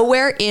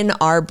 Nowhere in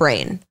our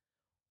brain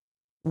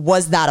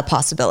was that a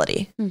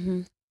possibility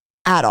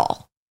at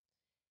all.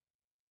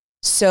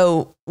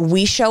 So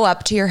we show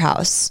up to your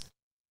house,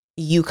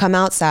 you come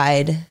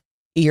outside,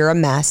 you're a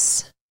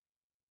mess.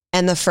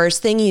 And the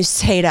first thing you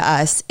say to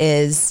us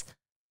is,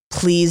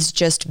 please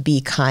just be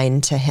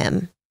kind to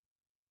him.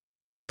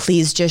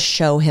 Please just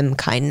show him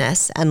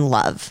kindness and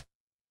love.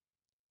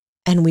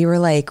 And we were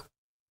like,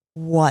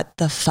 what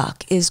the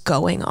fuck is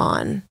going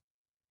on?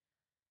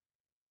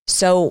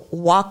 So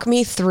walk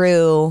me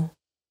through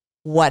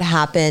what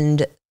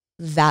happened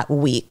that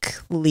week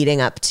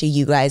leading up to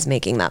you guys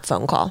making that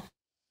phone call.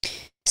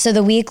 So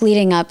the week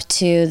leading up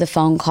to the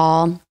phone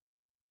call,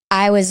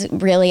 I was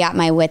really at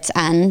my wit's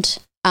end,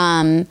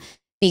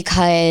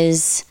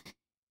 because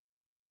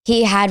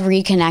he had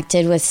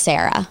reconnected with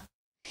Sarah,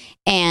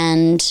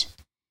 and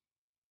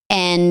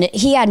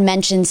he had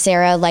mentioned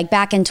Sarah, like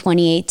back in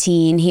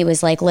 2018, he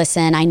was like,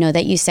 listen, I know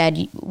that you said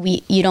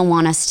you don't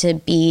want us to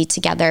be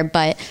together,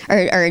 but,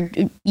 or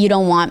you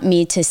don't want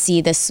me to see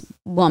this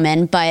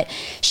woman, but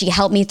she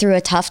helped me through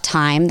a tough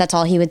time. That's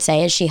all he would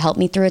say is she helped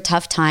me through a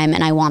tough time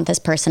and I want this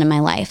person in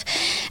my life.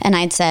 And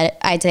I'd say,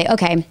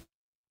 okay,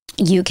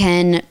 you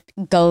can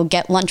go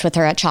get lunch with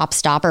her at Chop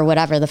Stop or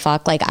whatever the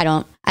fuck. Like,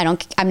 I'm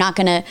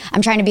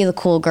trying to be the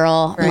cool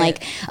girl. Right. I'm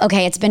like,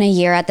 okay, it's been a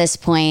year at this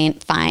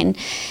point. Fine.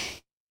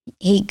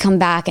 he'd come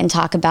back and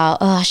talk about,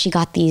 oh, she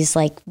got these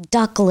like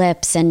duck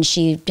lips and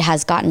she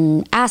has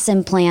gotten ass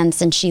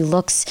implants and she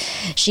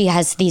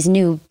has these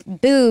new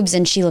boobs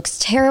and she looks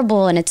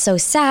terrible and it's so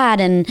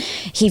sad. And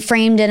he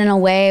framed it in a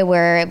way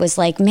where it was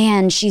like,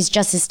 man, she's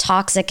just as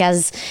toxic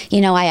as,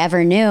 I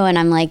ever knew. And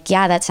I'm like,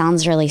 yeah, that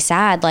sounds really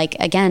sad. Like,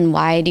 again,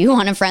 why do you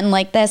want a friend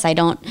like this? I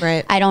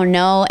don't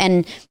know.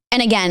 And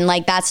again,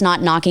 like, that's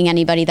not knocking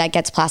anybody that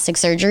gets plastic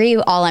surgery.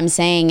 All I'm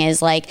saying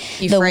is like,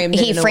 he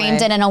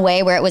framed it in a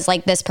way where it was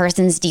like, this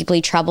person's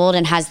deeply troubled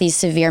and has these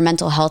severe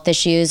mental health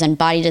issues and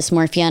body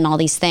dysmorphia and all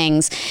these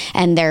things.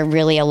 And they're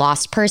really a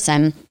lost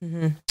person.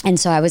 Mm-hmm. And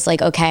so I was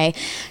like, okay,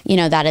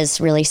 that is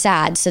really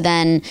sad. So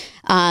then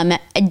I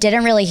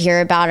didn't really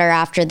hear about her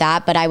after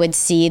that, but I would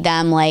see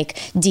them like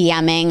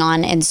DMing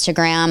on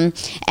Instagram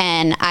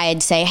and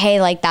I'd say,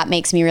 hey, like, that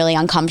makes me really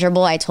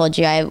uncomfortable. I told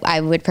you I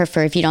would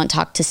prefer if you don't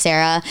talk to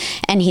Sarah.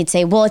 And he'd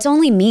say, well, it's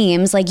only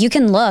memes. Like, you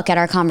can look at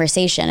our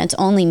conversation. It's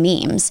only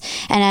memes.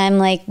 And I'm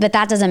like, but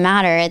that doesn't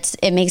matter.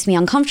 It makes me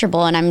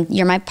uncomfortable. And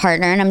you're my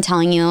partner. And I'm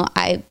telling you,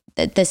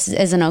 that this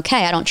isn't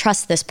okay. I don't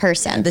trust this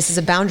person. Yeah, this is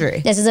a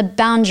boundary. This is a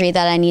boundary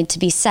that I need to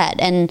be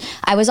set. And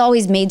I was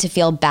always made to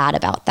feel bad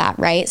about that.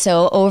 Right.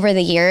 So over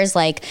the years,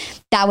 like,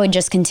 that would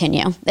just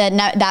continue.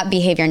 That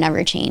behavior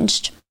never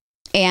changed.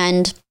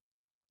 And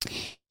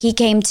he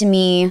came to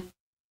me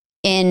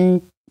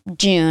in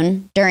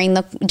June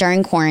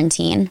during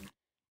quarantine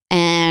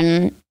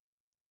and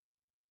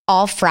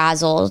all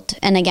frazzled.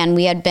 And again,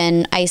 we had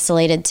been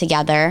isolated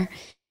together.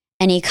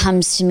 And he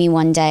comes to me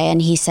one day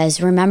and he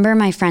says, remember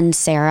my friend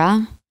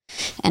Sarah?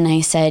 And I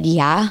said,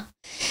 yeah.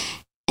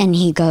 And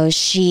he goes,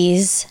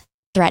 she's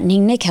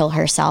threatening to kill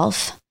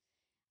herself.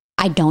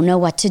 I don't know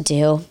what to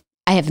do.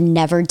 I have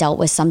never dealt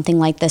with something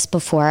like this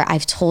before.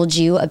 I've told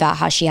you about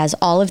how she has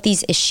all of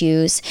these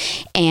issues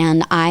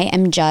and I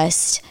am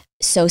just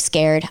so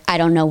scared. I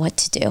don't know what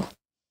to do.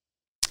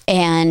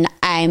 And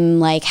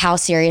I'm like, how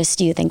serious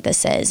do you think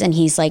this is? And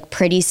he's like,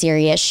 pretty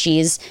serious.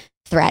 She's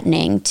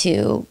threatening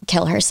to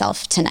kill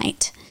herself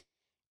tonight.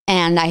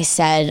 And I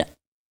said,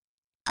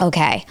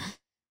 okay,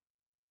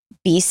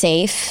 be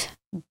safe,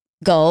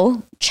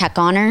 go check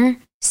on her,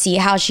 see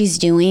how she's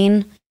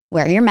doing,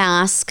 wear your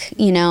mask,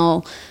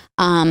 because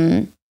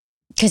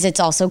it's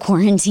also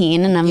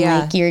quarantine. And I'm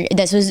like,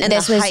 this was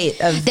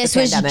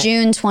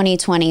June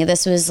 2020.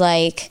 This was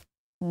like,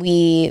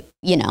 stay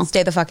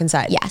the fuck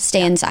inside. Yeah,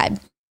 stay inside.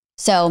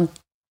 So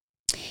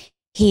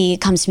he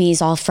comes to me,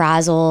 he's all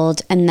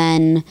frazzled. And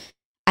then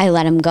I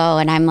let him go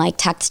and I'm like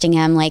texting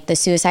him like the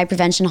suicide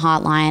prevention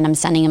hotline. I'm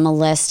sending him a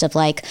list of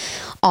like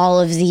all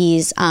of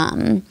these,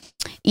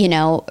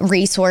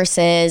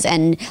 resources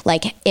and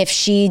like, if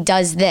she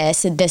does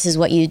this, this is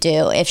what you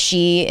do. If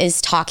she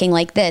is talking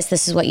like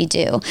this is what you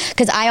do.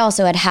 Cause I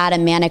also had a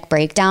manic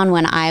breakdown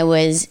when I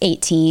was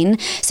 18.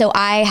 So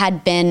I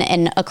had been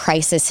in a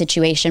crisis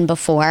situation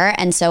before.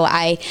 And so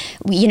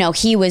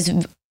he was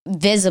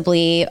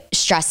visibly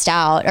stressed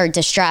out or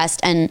distressed.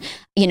 And,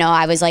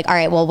 I was like, all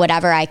right, well,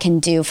 whatever I can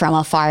do from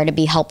afar to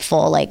be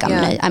helpful, like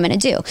I'm going to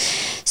do.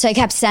 So I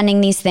kept sending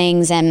these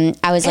things and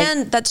I was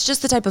and that's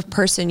just the type of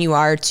person you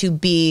are to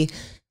be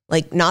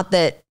like, not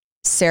that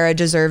Sarah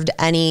deserved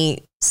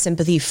any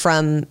sympathy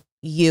from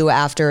you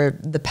after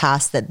the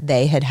past that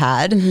they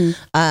had.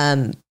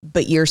 Mm-hmm.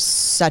 But you're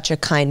such a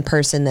kind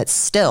person that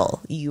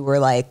still you were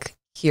like,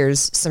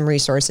 here's some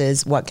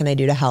resources. What can I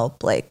do to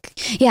help? Like,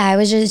 yeah, I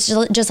was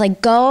just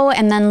like, go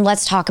and then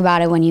let's talk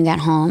about it when you get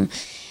home.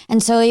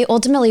 And so he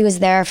ultimately was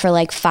there for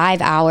like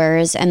 5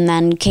 hours and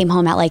then came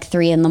home at like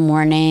 3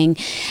 a.m.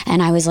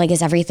 And I was like,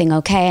 is everything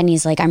okay? And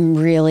he's like, I'm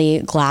really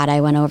glad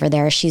I went over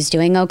there. She's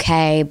doing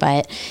okay,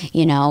 but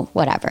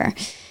whatever.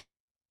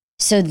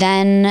 So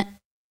then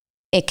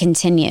it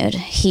continued.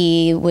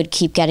 He would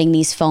keep getting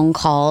these phone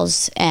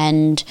calls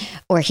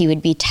or he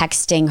would be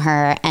texting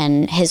her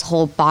and his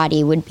whole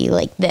body would be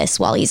like this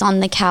while he's on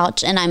the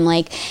couch. And I'm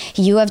like,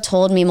 you have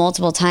told me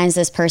multiple times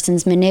this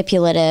person's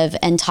manipulative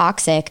and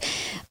toxic.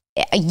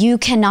 You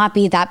cannot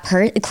be that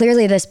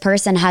clearly this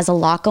person has a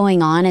lot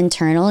going on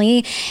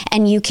internally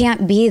and you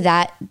can't be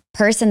that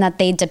person that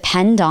they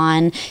depend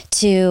on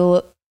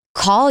to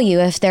call you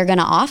if they're going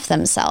to off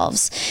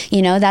themselves.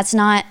 That's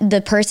not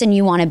the person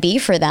you want to be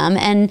for them.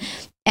 And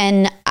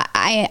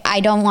I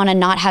don't want to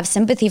not have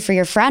sympathy for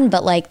your friend,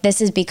 but like,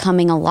 this is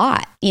becoming a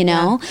lot,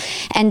 Yeah.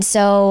 And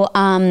so,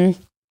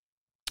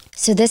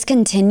 so this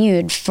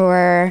continued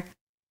for,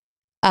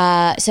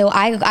 so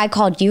I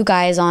called you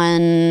guys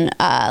on,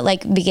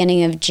 like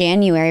beginning of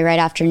January, right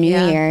after New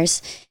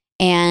Year's.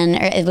 And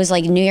it was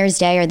like New Year's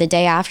Day or the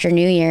day after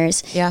New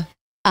Year's. Yeah.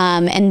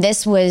 And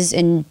this was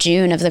in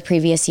June of the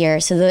previous year.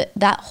 So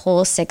that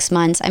whole 6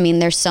 months, I mean,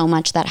 there's so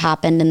much that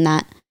happened in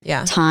that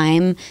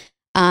time.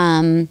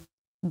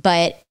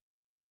 But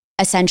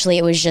essentially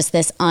it was just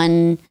this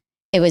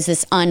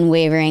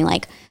unwavering,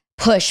 like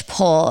push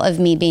pull of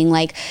me being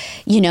like,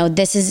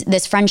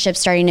 this friendship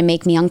starting to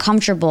make me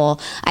uncomfortable.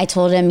 I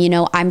told him,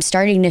 I'm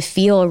starting to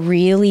feel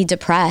really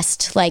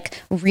depressed,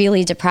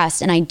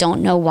 and I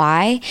don't know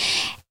why.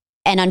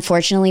 And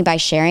unfortunately, by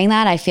sharing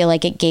that, I feel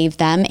like it gave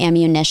them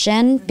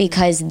ammunition,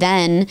 because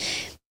then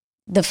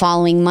the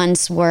following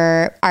months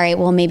were, all right,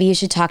 well, maybe you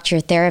should talk to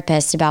your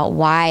therapist about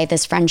why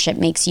this friendship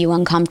makes you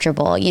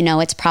uncomfortable. You know,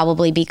 it's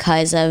probably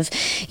because of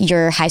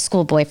your high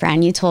school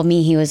boyfriend. You told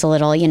me he was a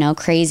little, you know,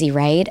 crazy,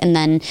 right? And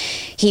then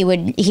he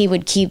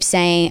would keep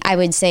saying, I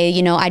would say,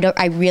 you know,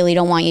 I really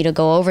don't want you to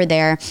go over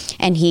there.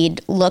 And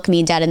he'd look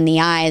me dead in the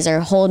eyes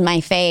or hold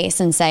my face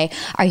and say,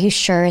 are you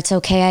sure it's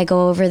okay I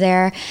go over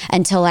there?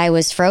 Until I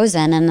was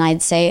frozen. And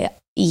I'd say,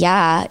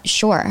 yeah,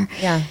 sure.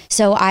 Yeah.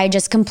 So I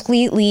just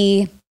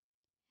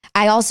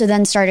I also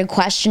then started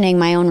questioning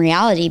my own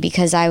reality,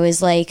 because I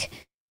was like,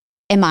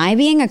 am I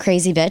being a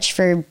crazy bitch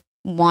for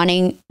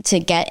wanting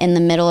to get in the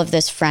middle of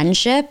this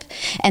friendship?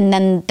 And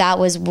then that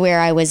was where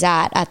I was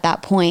at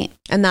that point.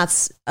 And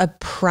that's a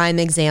prime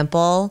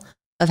example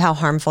of how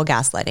harmful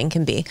gaslighting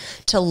can be.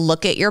 To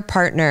look at your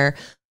partner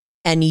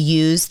and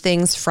use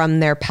things from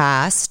their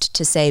past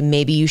to say,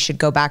 maybe you should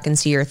go back and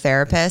see your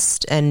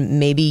therapist and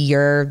maybe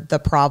you're the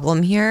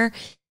problem here,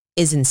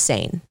 is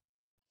insane.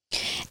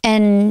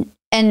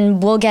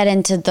 And we'll get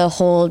into the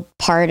whole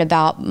part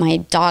about my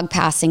dog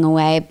passing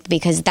away,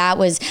 because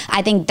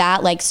I think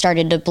that like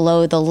started to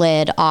blow the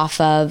lid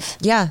off of.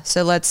 Yeah.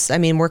 So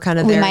we're kind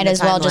of there. We might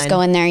as well just go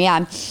in there.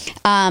 Yeah.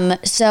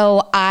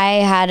 So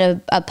I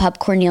had a pup,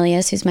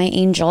 Cornelius, who's my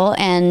angel,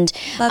 and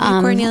love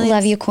you, Cornelius.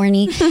 Love you,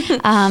 Corny.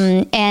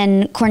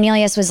 And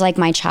Cornelius was like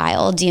my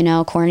child, you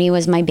know, Corny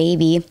was my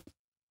baby.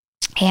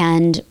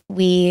 And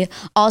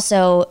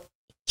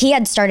he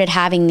had started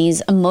having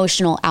these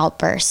emotional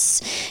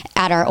outbursts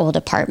at our old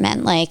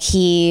apartment. Like,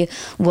 he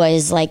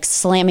was like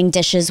slamming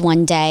dishes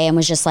one day and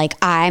was just like,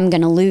 I'm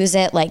going to lose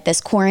it, like this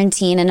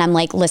quarantine. And I'm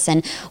like,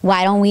 listen,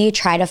 why don't we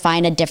try to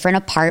find a different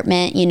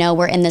apartment? You know,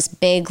 we're in this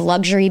big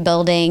luxury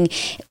building,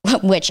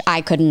 which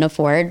I couldn't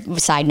afford,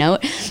 side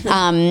note.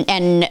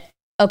 And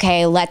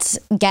okay, let's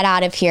get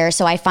out of here.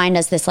 So I find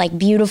us this like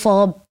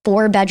beautiful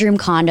 4-bedroom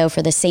condo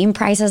for the same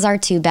price as our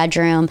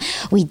 2-bedroom.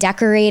 We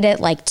decorate it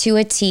like to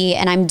a T,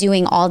 and I'm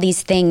doing all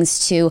these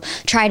things to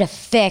try to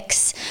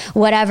fix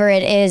whatever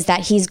it is that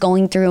he's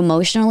going through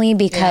emotionally,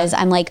 because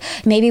I'm like,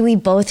 maybe we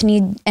both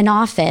need an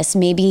office.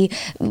 Maybe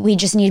we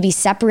just need to be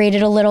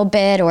separated a little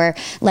bit, or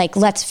like,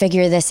 let's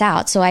figure this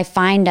out. So I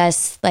find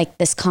us like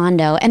this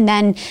condo. And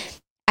then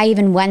I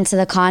even went to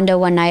the condo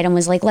one night and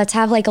was like, let's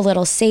have like a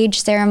little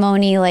sage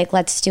ceremony. Like,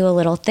 let's do a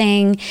little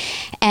thing.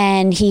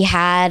 And he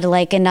had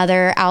like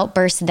another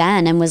outburst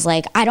then and was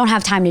like, I don't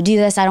have time to do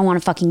this. I don't want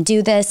to fucking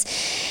do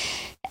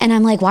this. And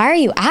I'm like, why are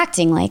you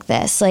acting like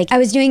this? Like, I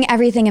was doing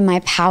everything in my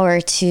power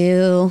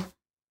to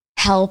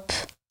help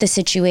the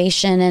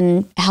situation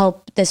and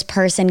help this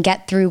person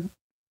get through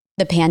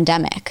the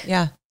pandemic.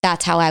 Yeah.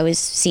 That's how I was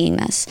seeing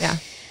this. Yeah.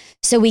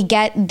 So we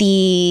get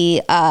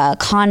the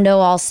condo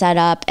all set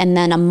up, and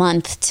then a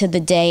month to the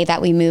day that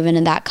we move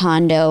into that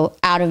condo,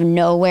 out of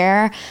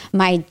nowhere,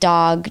 my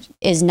dog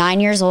is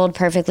 9 years old,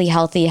 perfectly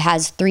healthy,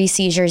 has 3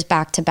 seizures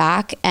back to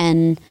back,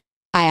 and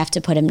I have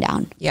to put him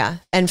down. Yeah.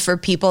 And for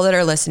people that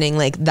are listening,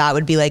 like, that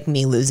would be like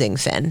me losing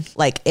Finn.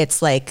 Like,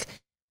 it's like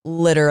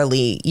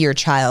literally your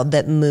child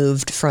that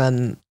moved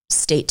from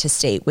state to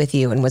state with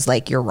you and was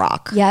like your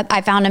rock. Yep.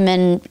 I found him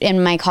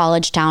in my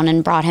college town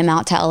and brought him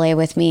out to LA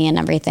with me and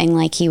everything.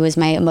 Like, he was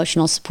my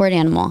emotional support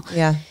animal.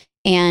 Yeah.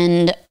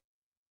 And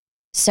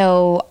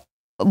so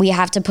we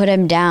have to put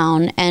him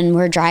down, and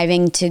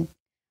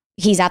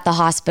he's at the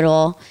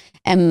hospital,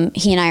 and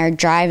he and I are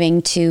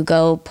driving to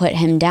go put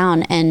him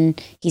down,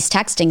 and he's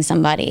texting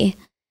somebody.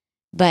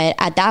 But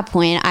at that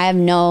point, I have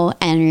no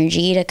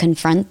energy to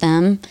confront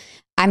them.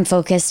 I'm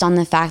focused on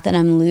the fact that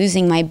I'm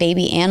losing my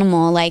baby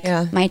animal, like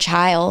my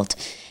child.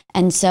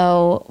 And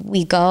so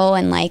we go,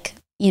 and like,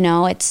 you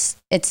know, it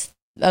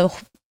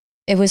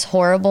was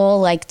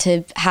horrible, like,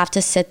 to have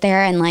to sit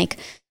there and like,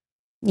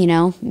 you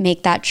know,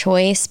 make that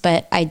choice,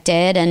 but I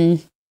did.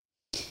 And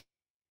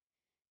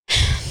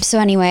so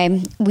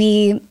anyway,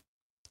 we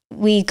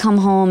come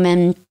home,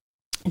 and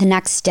the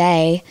next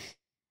day,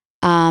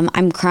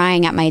 I'm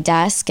crying at my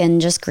desk and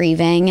just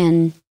grieving,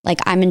 and like,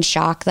 I'm in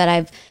shock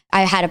that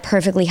I had a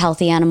perfectly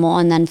healthy animal,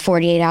 and then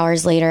 48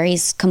 hours later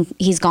he's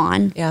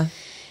gone. Yeah.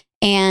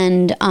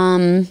 And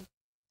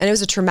it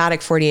was a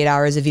traumatic 48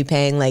 hours of you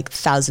paying like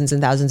thousands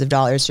and thousands of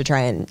dollars to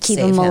try and keep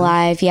save him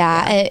alive.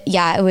 Yeah.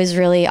 It was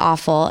really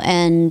awful.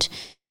 And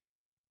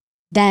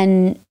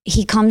then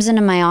he comes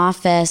into my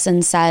office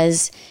and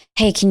says,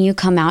 hey, can you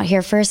come out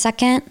here for a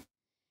second?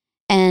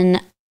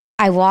 And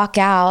I walk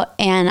out,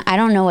 and I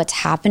don't know what's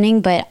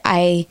happening, but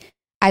I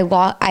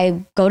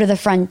go to the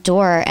front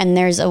door, and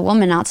there's a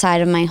woman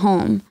outside of my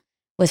home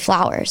with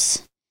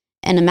flowers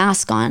and a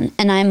mask on.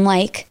 And I'm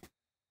like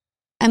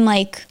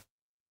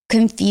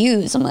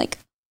confused. I'm like,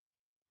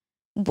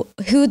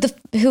 who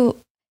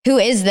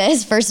is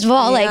this, first of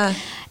all? Yeah. Like,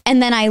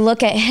 and then I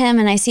look at him,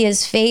 and I see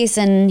his face,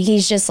 and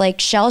he's just like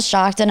shell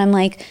shocked. And I'm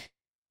like,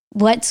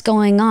 what's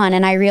going on?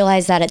 And I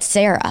realized that it's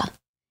Sarah,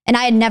 and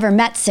I had never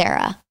met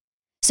Sarah.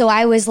 So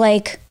I was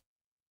like,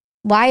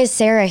 why is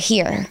Sarah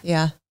here?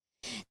 Yeah.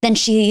 Then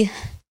she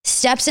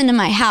steps into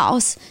my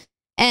house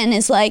and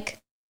is like,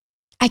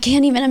 I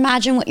can't even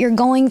imagine what you're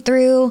going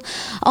through.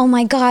 Oh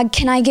my God,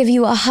 can I give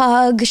you a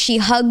hug? She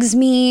hugs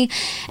me.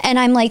 And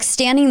I'm like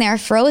standing there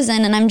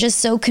frozen, and I'm just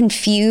so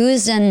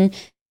confused and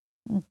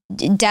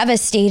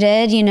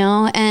devastated, you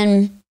know?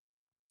 And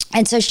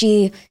so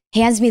she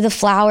hands me the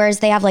flowers.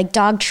 They have like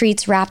dog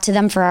treats wrapped to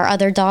them for our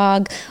other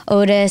dog,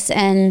 Otis.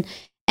 And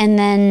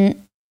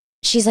then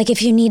she's like,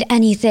 if you need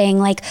anything,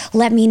 like,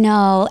 let me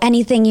know.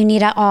 Anything you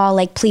need at all,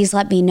 like, please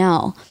let me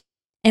know.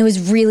 And it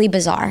was really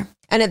bizarre.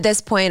 And at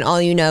this point,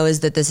 all you know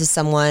is that this is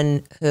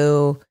someone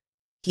who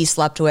he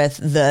slept with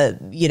the,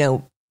 you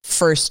know,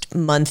 first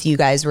month you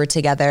guys were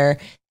together,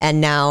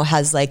 and now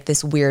has like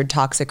this weird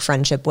toxic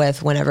friendship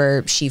with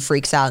whenever she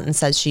freaks out and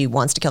says she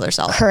wants to kill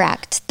herself.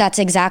 Correct. That's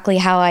exactly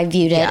how I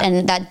viewed it. Yeah.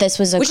 And that this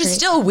was which is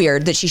still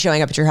weird that she's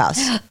showing up at your house.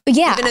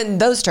 Yeah. Even in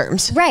those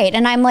terms. Right.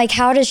 And I'm like,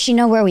 how does she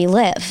know where we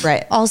live?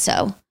 Right.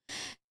 Also.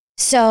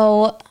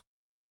 So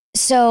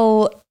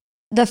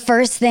the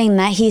first thing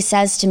that he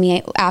says to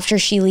me after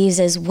she leaves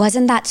is,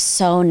 wasn't that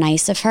so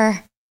nice of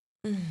her?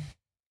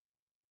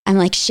 I'm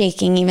like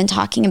shaking even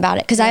talking about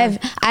it, because I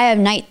have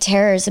night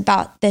terrors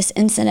about this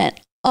incident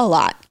a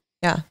lot.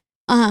 Yeah.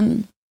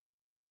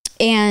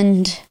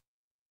 And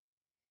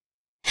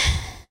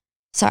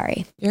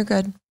sorry. You're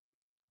good.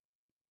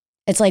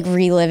 It's like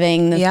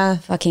reliving the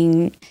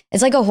fucking,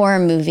 it's like a horror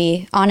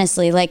movie,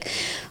 honestly. Like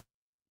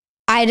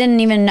I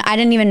didn't even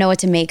know what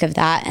to make of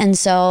that. And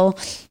so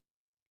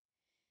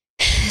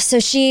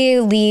she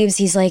leaves.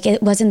 He's like,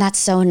 it wasn't that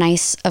so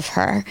nice of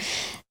her.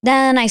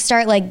 Then I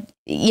start like,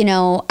 you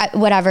know,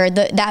 whatever,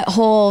 that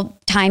whole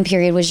time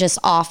period was just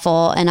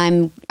awful.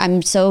 And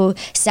I'm so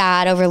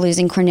sad over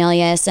losing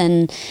Cornelius.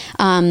 And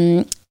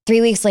 3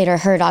 weeks later,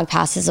 her dog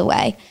passes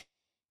away.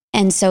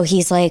 And so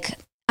he's like,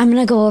 I'm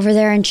going to go over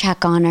there and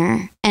check on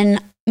her.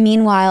 And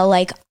meanwhile,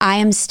 like, I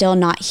am still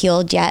not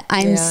healed yet.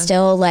 I'm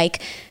still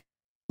like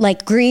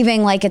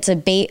grieving, like it's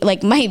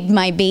like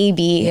my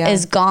baby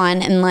is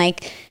gone.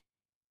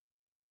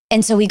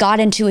 And so we got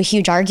into a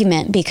huge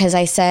argument because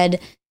I said,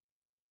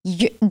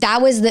 that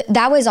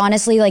was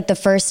honestly like the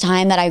first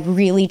time that I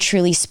really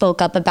truly spoke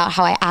up about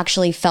how I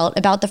actually felt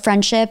about the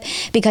friendship,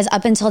 because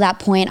up until that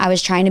point I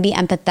was trying to be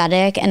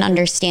empathetic and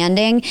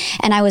understanding,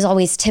 and I was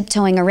always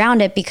tiptoeing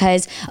around it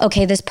because,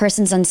 okay, this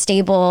person's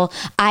unstable.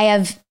 I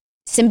have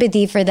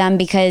sympathy for them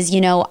because,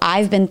 you know,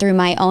 I've been through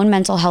my own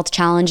mental health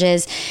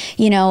challenges,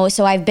 you know,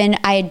 so I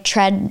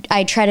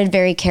treaded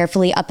very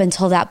carefully up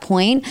until that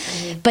point.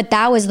 Mm-hmm. But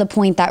that was the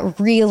point that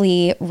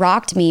really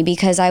rocked me,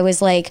 because I was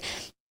like,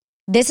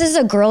 this is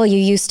a girl you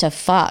used to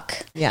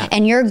fuck. Yeah.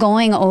 And you're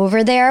going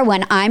over there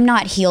when I'm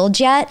not healed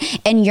yet,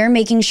 and you're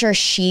making sure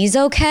she's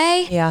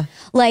okay. Yeah.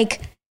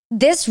 Like,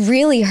 this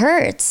really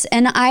hurts.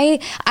 And I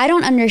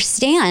don't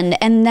understand.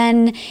 And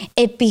then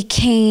it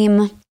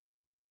became,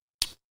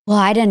 well,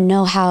 I didn't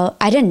know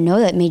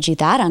that made you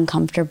that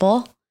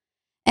uncomfortable.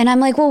 And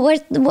I'm like, well,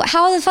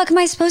 how the fuck am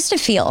I supposed to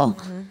feel?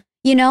 Mm-hmm.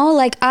 You know,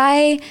 like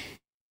I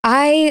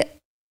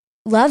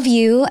love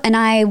you, and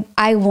I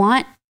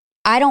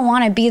don't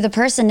want to be the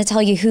person to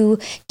tell you who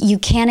you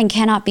can and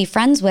cannot be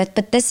friends with,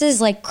 but this is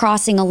like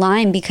crossing a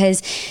line,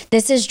 because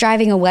this is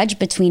driving a wedge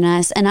between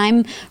us. And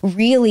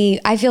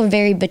I feel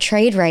very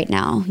betrayed right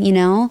now, you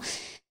know?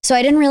 So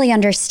I didn't really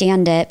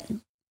understand it.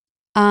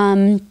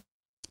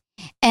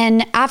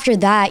 And after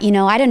that, you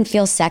know, I didn't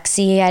feel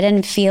sexy. I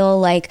didn't feel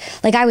like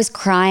I was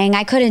crying.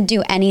 I couldn't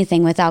do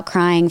anything without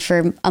crying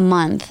for a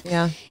month.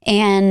 Yeah.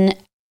 And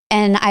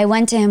I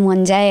went to him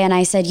one day and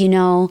I said, you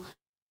know,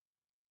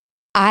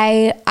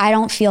 I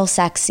don't feel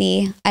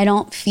sexy. I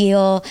don't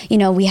feel, you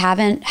know, we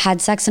haven't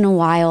had sex in a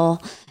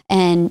while.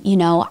 And, you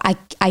know,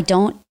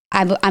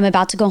 I'm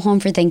about to go home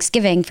for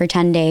Thanksgiving for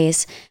 10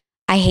 days.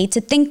 I hate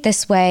to think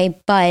this way,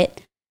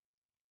 but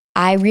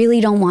I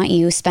really don't want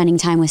you spending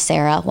time with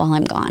Sarah while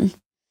I'm gone.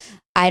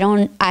 I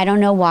don't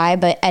know why,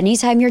 but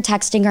anytime you're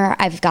texting her,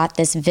 I've got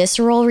this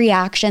visceral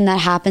reaction that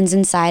happens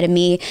inside of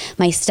me.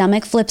 My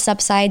stomach flips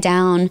upside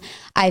down.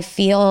 I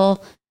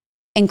feel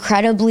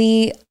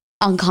incredibly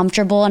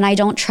uncomfortable, and I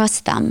don't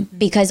trust them,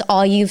 because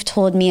all you've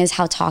told me is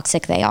how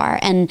toxic they are.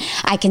 And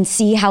I can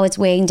see how it's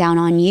weighing down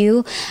on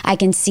you. I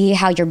can see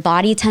how your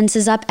body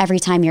tenses up every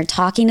time you're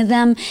talking to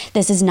them.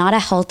 This is not a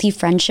healthy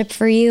friendship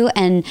for you.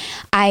 And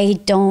I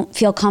don't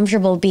feel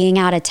comfortable being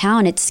out of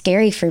town. It's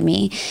scary for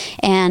me.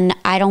 And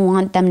I don't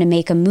want them to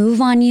make a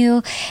move on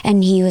you.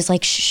 And he was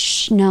like,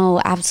 shh,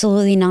 no,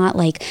 absolutely not.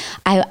 Like,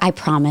 I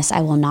promise I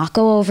will not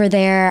go over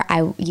there.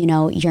 You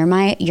know, you're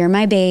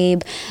my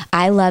babe.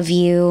 I love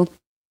you.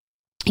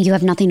 You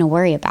have nothing to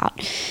worry about.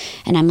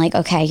 And I'm like,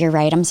 okay, you're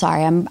right. I'm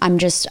sorry.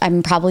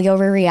 I'm probably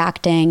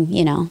overreacting,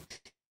 you know.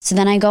 So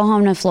then I go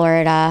home to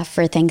Florida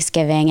for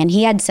Thanksgiving, and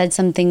he had said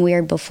something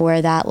weird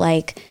before that,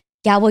 like,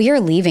 yeah, well,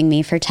 you're leaving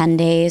me for 10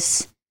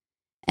 days.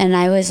 And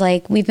I was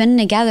like, we've been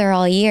together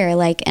all year,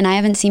 like, and I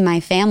haven't seen my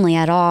family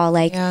at all,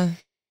 like,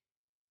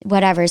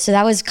 whatever. So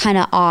that was kind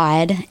of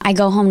odd. I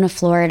go home to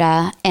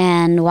Florida,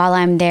 and while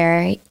I'm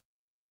there,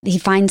 he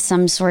finds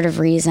some sort of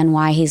reason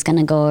why he's going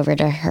to go over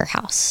to her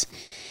house.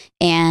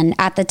 And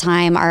at the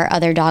time, our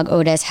other dog,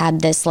 Otis, had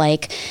this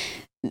like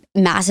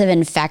massive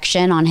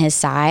infection on his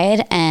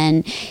side,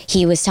 and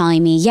he was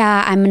telling me,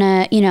 yeah, I'm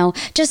gonna,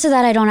 just so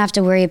that I don't have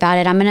to worry about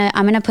it, I'm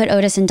gonna put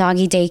Otis in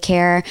doggy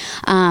daycare,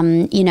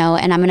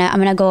 and I'm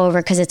gonna go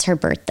over because it's her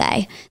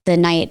birthday the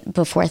night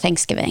before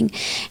Thanksgiving.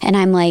 And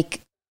I'm like,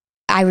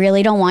 I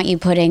really don't want you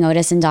putting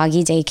Otis in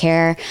doggy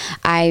daycare.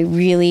 I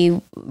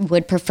really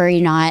would prefer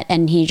you not.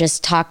 And he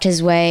just talked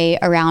his way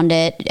around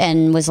it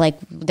and was like,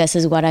 this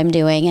is what I'm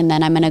doing. And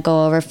then I'm going to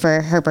go over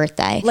for her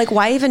birthday. Like,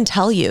 why even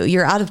tell you?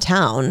 You're out of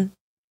town.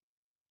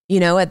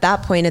 At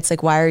that point, it's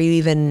like, why are you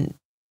even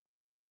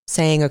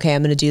saying, okay,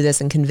 I'm going to do this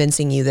and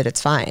convincing you that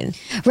it's fine?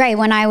 Right.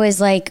 When I was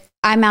like,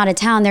 I'm out of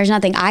town, there's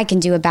nothing I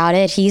can do about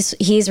it.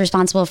 He's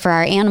responsible for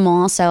our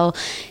animal, so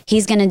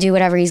he's going to do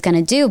whatever he's going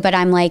to do. But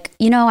I'm like,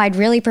 I'd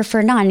really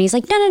prefer not. And he's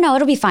like, no,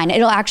 it'll be fine.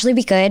 It'll actually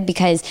be good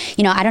because,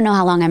 I don't know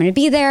how long I'm going to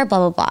be there,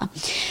 blah, blah, blah.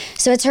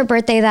 So it's her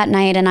birthday that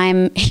night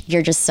and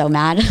you're just so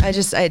mad. I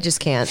just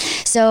can't.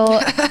 So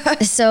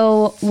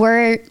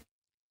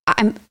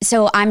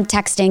I'm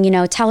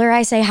texting, tell her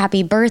I say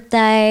happy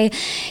birthday.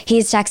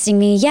 He's texting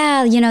me,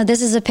 yeah,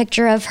 this is a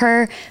picture of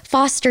her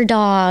foster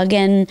dog.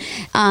 And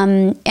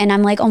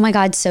I'm like, oh my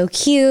God, so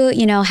cute,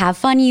 have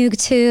fun, you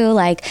too.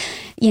 Like,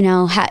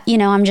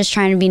 I'm just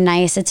trying to be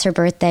nice. It's her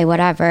birthday,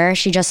 whatever.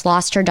 She just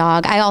lost her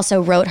dog. I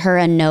also wrote her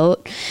a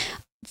note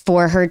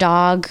for her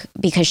dog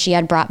because she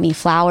had brought me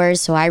flowers.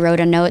 So I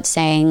wrote a note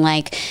saying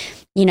like,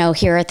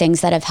 here are things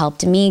that have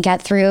helped me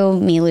get through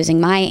me losing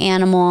my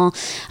animal.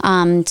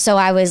 So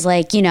I was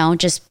like,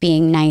 just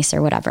being nice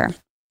or whatever.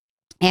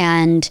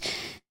 And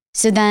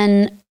so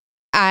then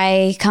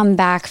I come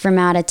back from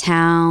out of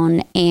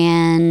town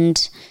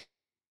and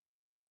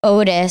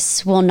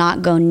Otis will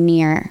not go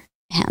near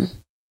him,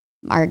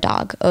 our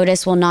dog.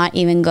 Otis will not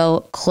even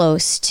go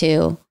close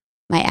to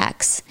my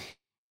ex.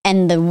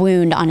 And the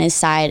wound on his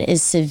side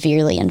is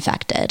severely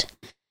infected.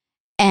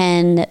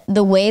 And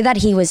the way that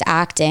he was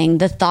acting,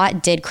 the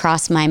thought did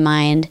cross my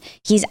mind.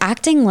 He's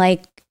acting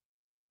like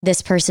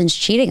this person's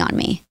cheating on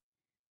me.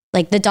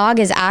 Like the dog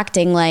is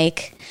acting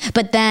like,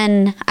 but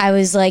then I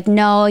was like,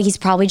 no, he's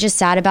probably just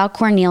sad about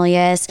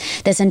Cornelius.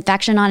 This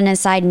infection on his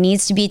side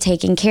needs to be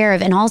taken care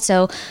of. And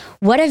also,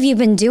 what have you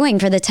been doing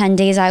for the 10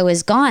 days I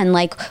was gone?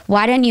 Like,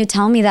 why didn't you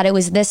tell me that it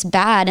was this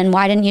bad? And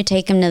why didn't you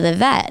take him to the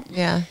vet?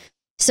 Yeah.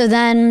 So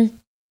then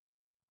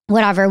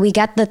whatever, we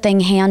get the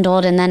thing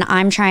handled. And then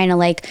I'm trying to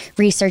like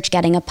research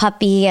getting a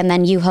puppy. And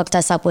then you hooked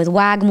us up with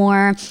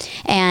Wagmore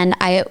and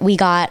we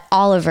got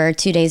Oliver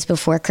 2 days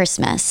before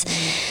Christmas.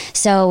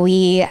 So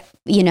we,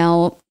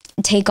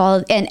 take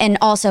all, and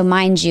also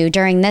mind you,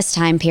 during this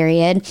time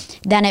period,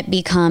 then it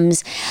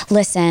becomes,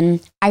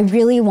 listen, I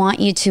really want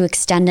you to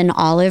extend an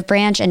olive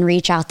branch and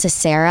reach out to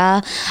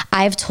Sarah.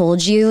 I've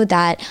told you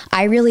that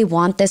I really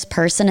want this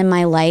person in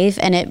my life.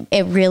 And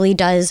it really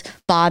does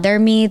bother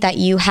me that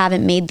you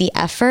haven't made the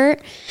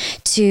effort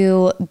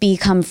to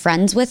become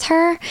friends with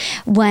her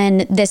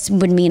when this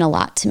would mean a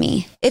lot to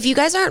me. If you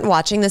guys aren't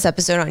watching this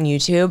episode on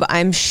YouTube,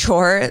 I'm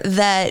sure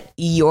that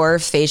your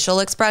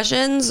facial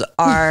expressions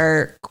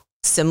are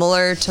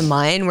similar to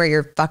mine, where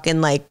your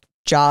fucking like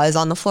jaw is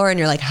on the floor and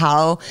you're like,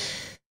 how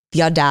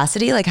the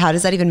audacity, like how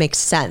does that even make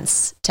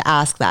sense to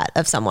ask that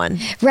of someone?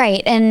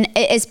 Right. And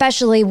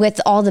especially with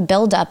all the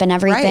buildup and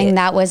everything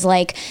that was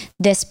like,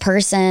 this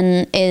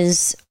person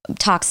is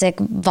toxic,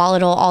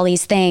 volatile, all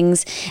these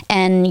things.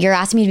 And you're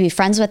asking me to be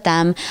friends with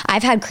them.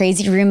 I've had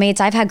crazy roommates.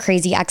 I've had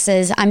crazy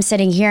exes. I'm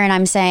sitting here and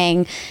I'm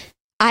saying,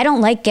 I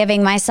don't like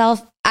giving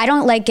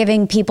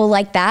people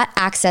like that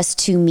access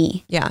to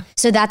me. Yeah.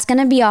 So that's going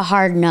to be a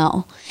hard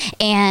no.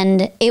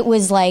 And it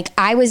was like,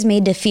 I was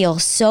made to feel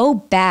so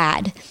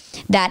bad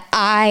that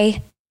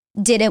I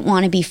didn't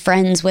want to be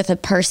friends with a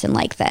person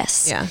like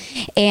this. Yeah.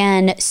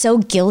 And so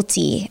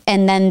guilty.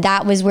 And then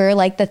that was where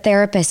like the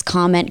therapist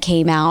comment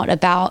came out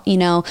about,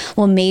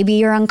 well, maybe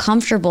you're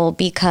uncomfortable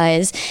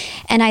because,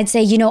 and I'd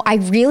say, I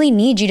really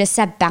need you to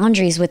set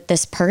boundaries with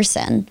this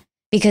person,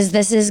 because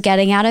this is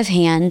getting out of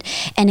hand.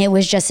 And it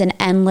was just an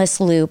endless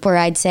loop where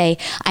I'd say,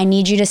 I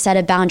need you to set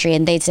a boundary.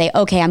 And they'd say,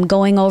 okay, I'm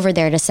going over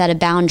there to set a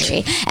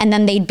boundary. And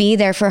then they'd be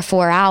there for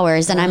 4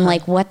 hours. And I'm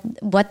like, what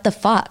the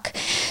fuck?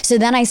 So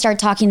then I start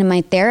talking to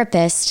my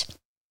therapist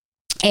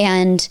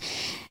and,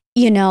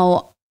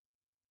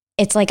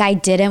 it's like, I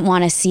didn't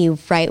want to see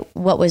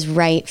what was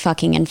right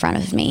fucking in front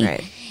of me.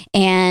 Right.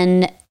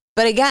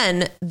 But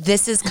again,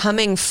 this is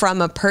coming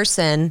from a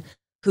person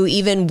who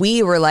even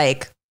we were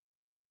like,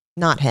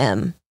 not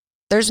him.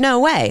 There's no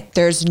way.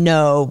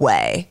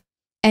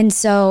 And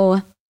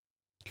so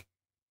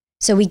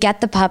we get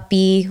the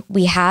puppy,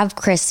 we have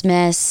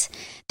Christmas.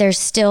 There's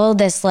still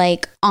this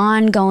like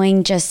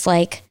ongoing, just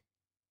like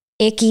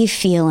icky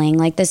feeling,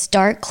 like this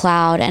dark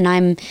cloud. And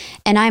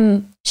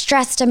I'm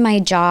stressed at my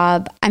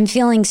job. I'm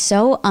feeling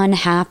so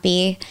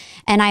unhappy.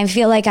 And I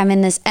feel like I'm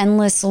in this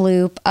endless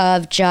loop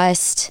of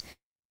just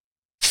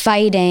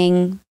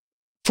fighting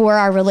for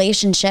our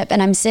relationship.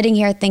 And I'm sitting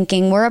here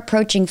thinking, we're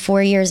approaching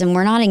 4 years and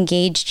we're not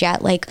engaged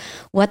yet. Like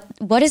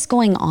what is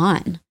going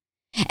on?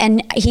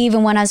 And he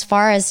even went as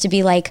far as to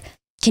be like,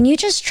 can you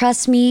just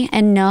trust me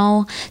and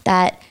know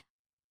that,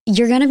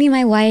 you're going to be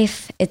my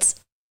wife. It's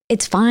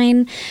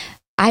fine.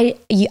 I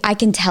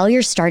can tell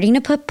you're starting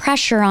to put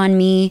pressure on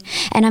me.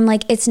 And I'm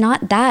like, it's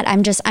not that.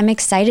 I'm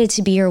excited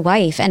to be your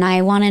wife. And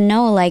I want to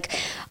know, like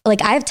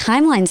I have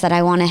timelines that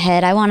I want to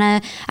hit. I want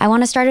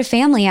to start a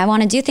family. I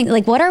want to do things.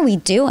 Like, what are we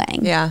doing?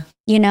 Yeah.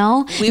 You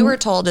know, we were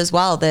told as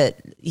well that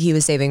he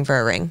was saving for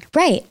a ring.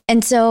 Right.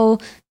 And so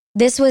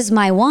this was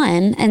my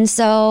one. And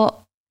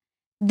so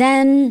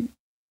then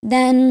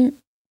 2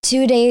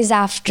 days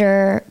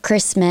after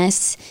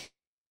Christmas,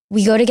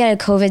 we go to get a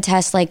COVID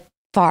test, like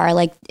far,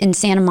 like in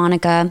Santa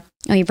Monica.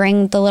 And we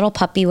bring the little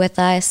puppy with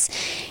us,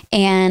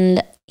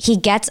 and he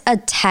gets a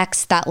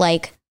text that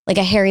like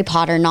a Harry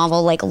Potter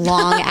novel, like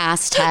long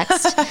ass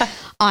text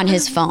on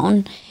his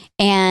phone.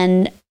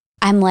 And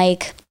I'm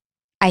like,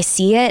 I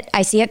see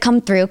it come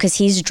through because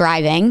he's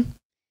driving,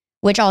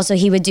 which also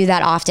he would do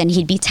that often.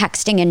 He'd be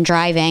texting and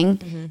driving.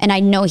 Mm-hmm. And I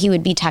know he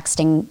would be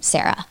texting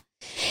Sarah.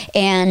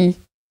 And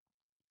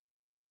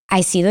I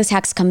see the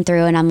text come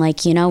through, and I'm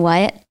like, you know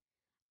what?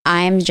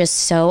 I'm just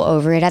so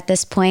over it at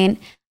this point.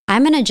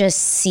 I'm going to just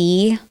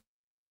see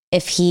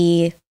if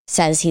he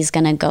says he's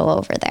going to go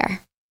over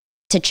there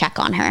to check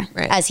on her,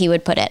 right, as he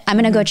would put it. I'm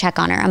going to go check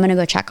on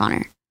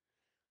her.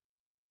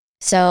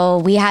 So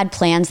we had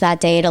plans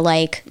that day to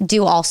like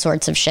do all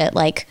sorts of shit,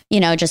 like, you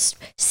know, just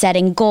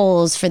setting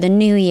goals for the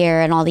new year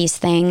and all these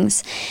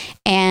things.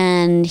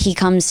 And he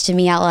comes to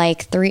me at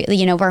like 3,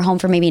 you know, we're home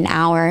for maybe an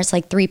hour. It's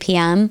like 3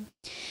 p.m.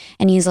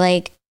 And he's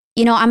like,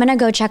 you know, I'm going to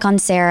go check on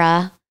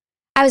Sarah.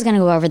 I was going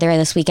to go over there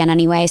this weekend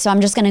anyway, so I'm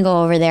just going to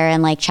go over there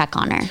and like check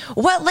on her.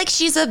 What? Like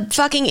she's a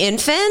fucking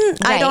infant?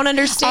 Right. I don't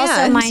understand.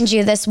 Also, mind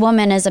you, this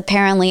woman is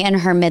apparently in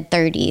her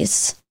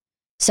mid-30s.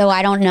 So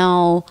I don't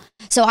know.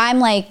 So I'm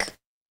like,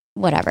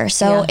 whatever.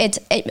 So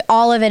yeah.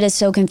 All of it is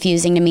so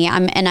confusing to me.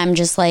 I'm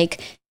just like,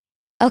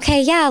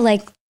 okay, yeah,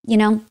 like, you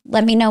know,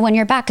 let me know when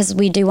you're back, because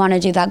we do want to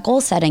do that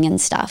goal setting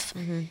and stuff.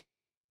 Mm-hmm.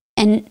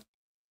 And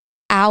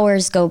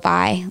hours go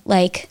by.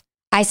 Like,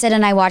 I sit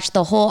and I watch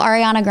the whole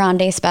Ariana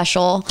Grande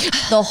special,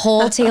 the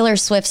whole Taylor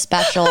Swift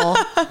special,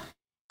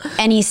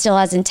 and he still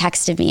hasn't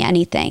texted me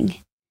anything.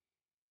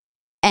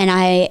 And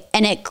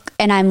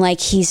I'm like,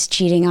 he's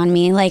cheating on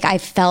me. Like, I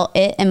felt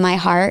it in my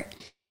heart.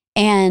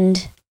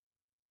 And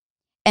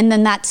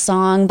then that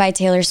song by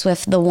Taylor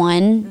Swift, The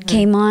One, mm-hmm,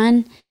 came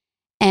on.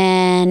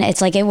 And it's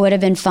like, it would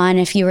have been fun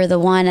if you were the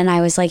one. And I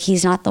was like,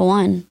 he's not the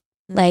one.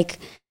 Mm-hmm. Like,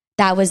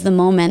 that was the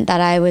moment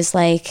that I was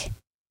like,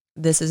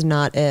 this is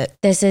not it.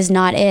 This is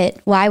not it.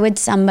 Why would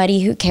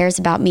somebody who cares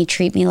about me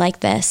treat me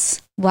like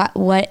this?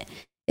 What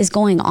is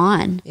going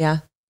on? Yeah.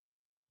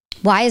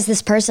 Why is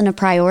this person a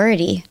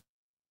priority?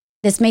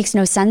 This makes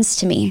no sense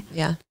to me.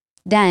 Yeah.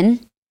 Then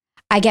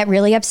I get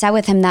really upset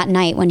with him that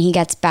night when he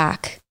gets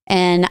back.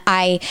 And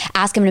I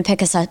ask him to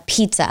pick us a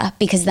pizza,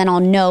 because then I'll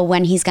know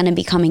when he's going to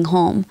be coming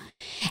home.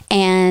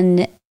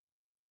 And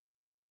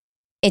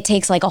it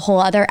takes like a whole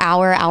other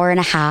hour and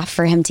a half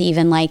for him to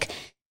even like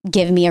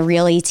give me a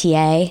real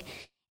ETA.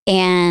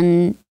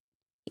 And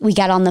we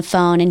get on the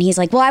phone and he's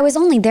like, well, I was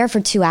only there for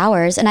 2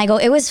 hours. And I go,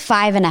 it was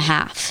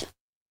 5.5.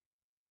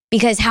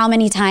 Because how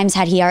many times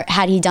had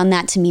he done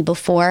that to me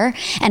before?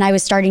 And I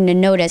was starting to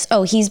notice,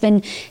 oh, he's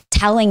been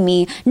telling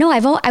me, no,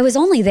 I was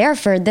only there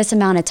for this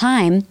amount of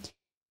time.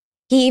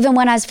 He even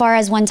went as far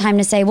as one time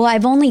to say, well,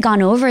 I've only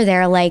gone over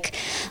there like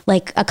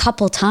a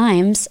couple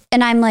times.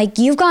 And I'm like,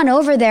 you've gone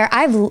over there.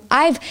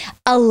 I've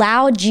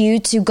allowed you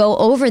to go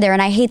over there.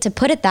 And I hate to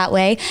put it that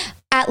way,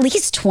 at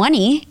least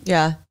 20.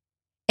 Yeah.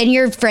 And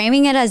you're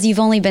framing it as you've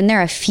only been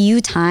there a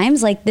few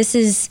times. Like,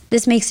 this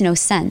makes no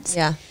sense.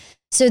 Yeah.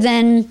 So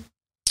then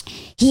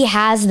he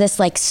has this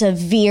like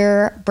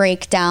severe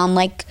breakdown,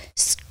 like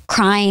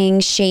crying,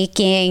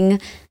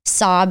 shaking,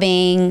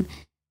 sobbing,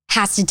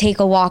 has to take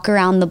a walk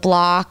around the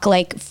block,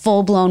 like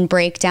full-blown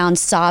breakdown,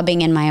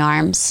 sobbing in my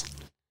arms.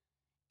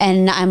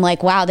 And I'm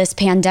like, wow, this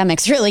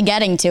pandemic's really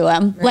getting to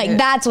him. Right. Like,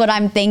 that's what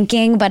I'm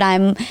thinking. But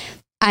I'm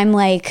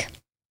like,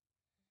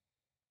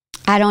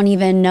 I don't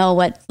even know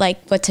what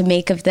to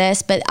make of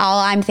this. But all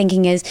I'm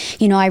thinking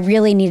is, you know, I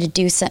really need to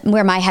do something.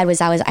 Where my head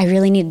was, I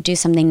really need to do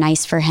something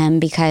nice for him,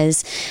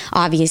 because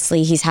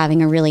obviously he's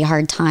having a really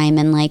hard time,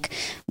 and like,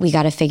 we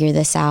got to figure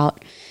this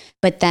out.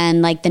 But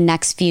then like the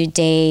next few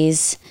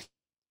days,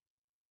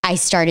 I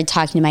started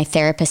talking to my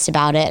therapist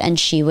about it, and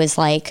she was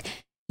like,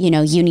 you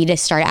know, you need to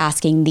start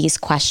asking these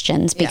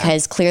questions,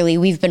 because clearly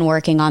we've been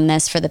working on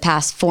this for the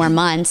past 4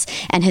 months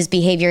and his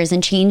behavior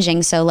isn't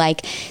changing. So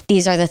like,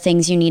 these are the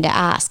things you need to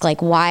ask,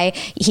 like why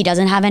he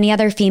doesn't have any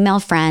other female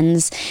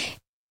friends,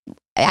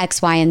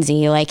 X, Y, and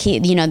Z. Like, he,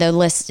 you know, the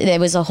list, there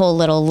was a whole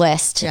little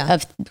list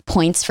of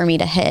points for me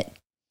to hit.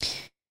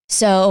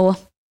 So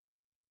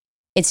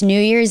it's New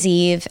Year's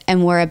Eve,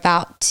 and we're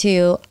about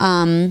to,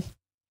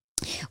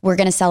 we're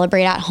going to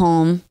celebrate at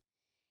home.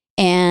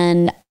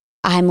 And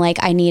I'm like,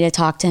 I need to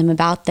talk to him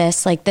about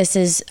this. Like,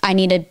 I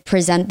need to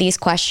present these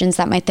questions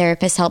that my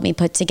therapist helped me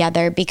put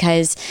together,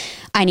 because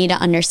I need to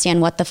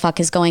understand what the fuck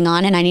is going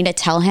on. And I need to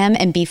tell him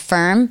and be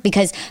firm,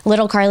 because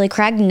little Carlie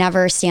Craig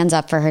never stands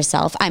up for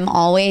herself. I'm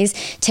always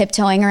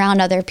tiptoeing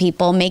around other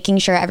people, making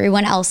sure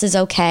everyone else is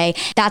okay.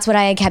 That's what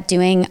I kept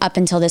doing up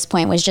until this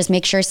point, was just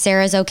make sure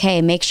Sarah's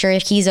okay, make sure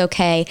he's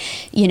okay,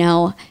 you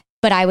know.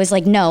 But I was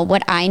like, no,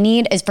 what I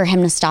need is for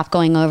him to stop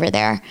going over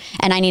there.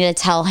 And I need to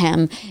tell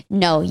him,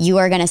 no, you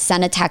are going to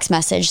send a text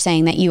message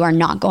saying that you are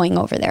not going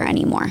over there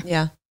anymore.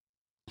 Yeah.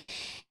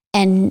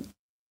 And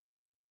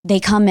they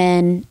come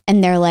in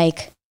and they're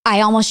like,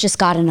 I almost just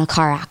got in a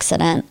car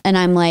accident. And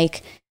I'm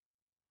like,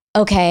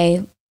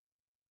 okay,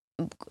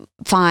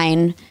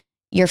 fine,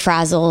 you're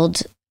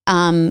frazzled,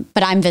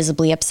 but I'm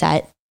visibly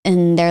upset.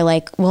 And they're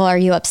like, well, are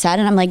you upset?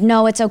 And I'm like,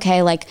 no, it's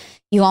okay. Like,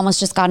 you almost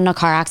just got in a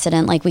car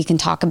accident. Like, we can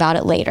talk about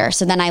it later.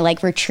 So then I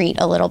like retreat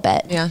a little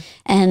bit. Yeah.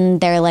 And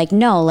they're like,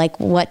 no, like,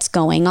 what's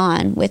going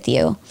on with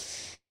you?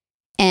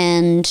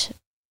 And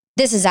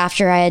this is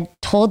after I had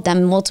told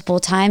them multiple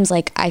times,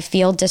 like, I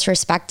feel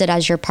disrespected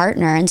as your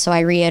partner. And so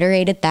I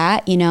reiterated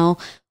that, you know,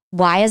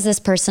 why is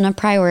this person a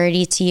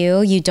priority to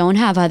you? You don't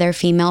have other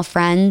female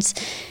friends.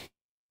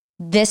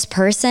 This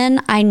person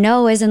I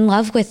know is in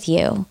love with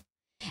you.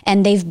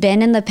 And they've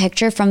been in the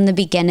picture from the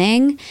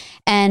beginning.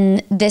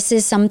 And this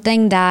is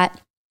something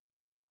that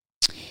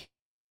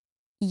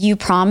you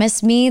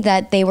promised me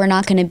that they were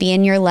not going to be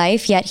in your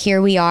life, yet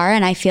here we are.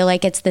 And I feel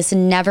like it's this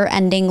never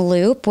ending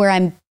loop where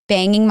I'm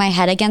banging my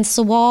head against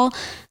the wall.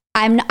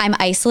 I'm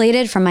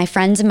isolated from my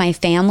friends and my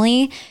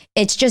family.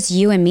 It's just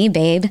you and me,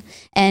 babe.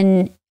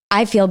 And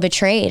I feel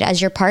betrayed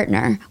as your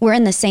partner. We're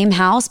in the same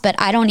house, but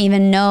I don't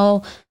even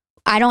know.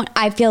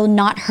 I feel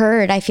not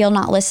heard. I feel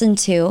not listened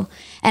to.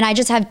 And I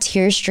just have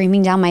tears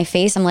streaming down my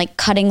face. I'm like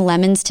cutting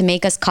lemons to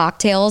make us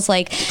cocktails.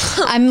 Like,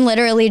 I'm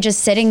literally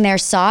just sitting there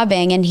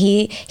sobbing. And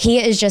he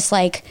is just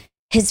like,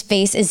 his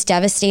face is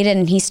devastated,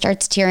 and he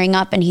starts tearing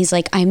up, and he's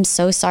like, I'm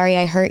so sorry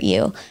I hurt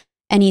you.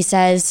 And he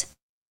says,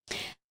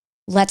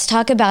 let's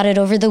talk about it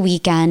over the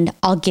weekend.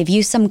 I'll give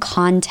you some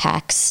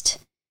context,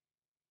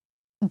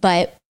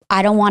 but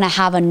I don't want to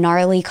have a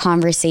gnarly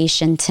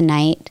conversation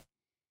tonight.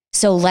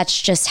 So let's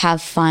just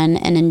have fun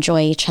and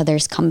enjoy each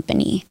other's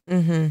company.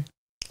 Mm-hmm.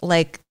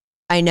 Like,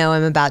 I know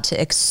I'm about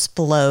to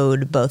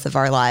explode both of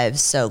our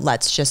lives, so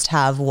let's just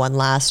have one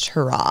last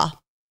hurrah.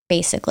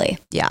 Basically.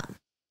 Yeah.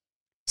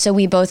 So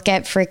we both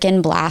get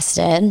freaking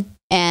blasted.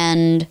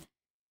 And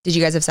did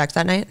you guys have sex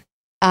that night?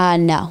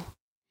 No.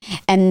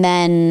 And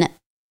then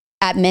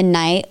at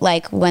midnight,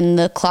 like when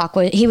the clock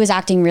was, he was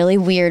acting really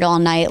weird all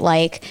night,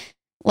 like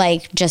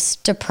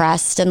just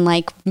depressed and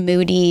like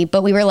moody.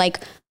 But we were like,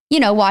 you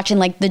know, watching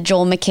like the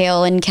Joel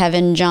McHale and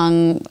Kevin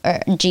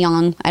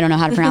Jeong, I don't know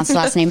how to pronounce his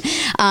last name,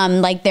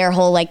 like their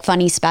whole like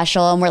funny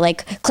special. And we're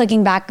like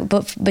clicking back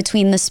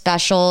between the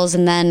specials.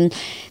 And then,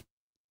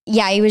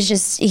 yeah, he was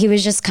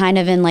just kind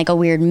of in like a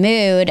weird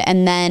mood.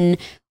 And then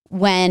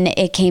when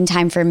it came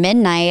time for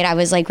midnight, I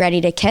was like ready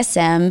to kiss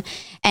him.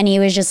 And he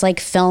was just like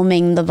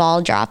filming the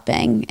ball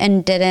dropping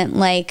and didn't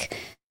like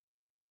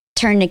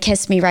turn to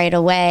kiss me right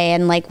away,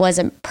 and like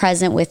wasn't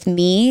present with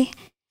me.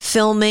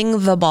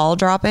 Filming the ball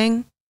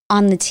dropping?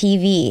 On the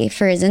TV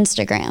for his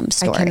Instagram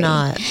story. I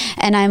cannot.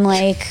 And I'm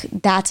like,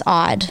 that's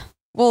odd.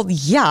 Well,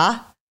 yeah.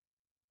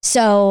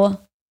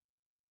 So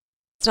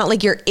it's not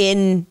like you're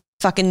in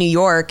fucking New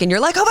York and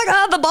you're like, oh my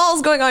God, the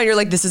ball's going on. You're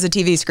like, this is a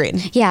TV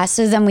screen. Yeah.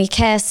 So then we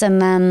kiss,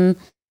 and then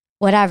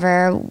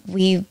whatever,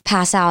 we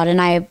pass out,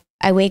 and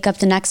I wake up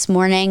the next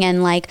morning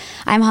and like,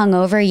 I'm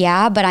hungover.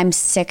 Yeah. But I'm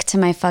sick to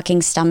my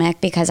fucking stomach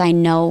because I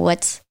know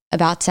what's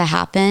about to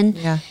happen.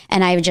 Yeah.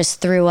 And I just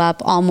threw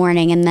up all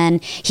morning. And then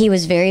he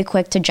was very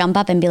quick to jump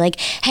up and be like,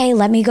 hey,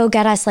 let me go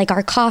get us like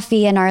our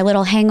coffee and our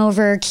little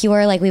hangover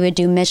cure. Like we would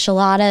do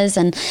micheladas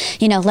and,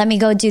 you know, let me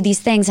go do these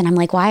things. And I'm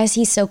like, why is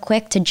he so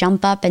quick to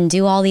jump up and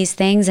do all these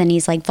things? And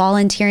he's like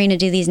volunteering to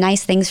do these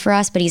nice things for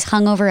us, but he's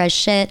hungover as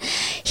shit.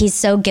 He's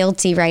so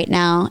guilty right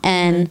now.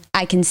 And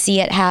I can see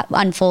it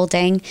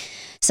unfolding.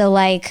 So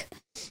like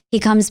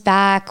he comes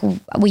back,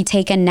 we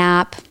take a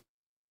nap,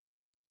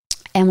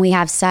 and we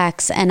have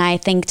sex. And I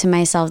think to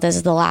myself, this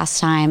is the last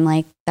time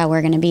like that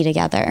we're going to be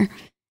together.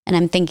 And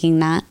I'm thinking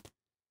that.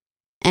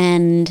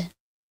 And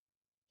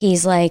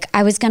he's like,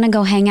 I was going to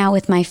go hang out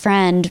with my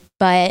friend,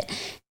 but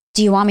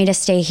do you want me to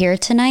stay here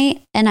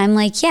tonight? And I'm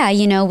like, yeah,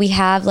 you know, we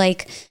have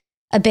like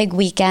a big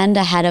weekend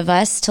ahead of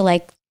us to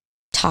like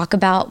talk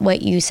about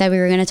what you said we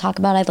were going to talk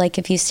about. I'd like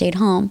if you stayed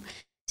home.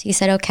 So he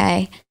said,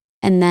 okay.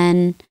 And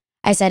then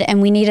I said,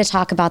 and we need to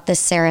talk about this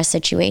Sarah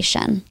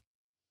situation.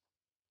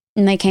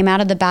 And they came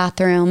out of the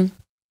bathroom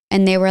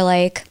and they were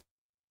like,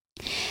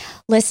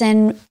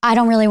 listen, I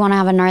don't really want to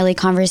have a gnarly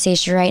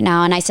conversation right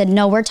now. And I said,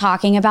 no, we're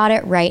talking about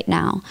it right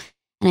now.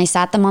 And I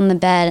sat them on the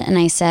bed and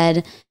I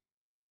said,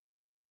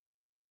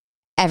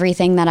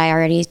 everything that I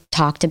already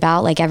talked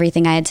about, like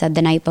everything I had said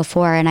the night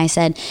before. And I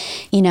said,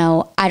 you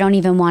know, I don't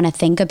even want to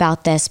think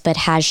about this, but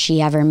has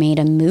she ever made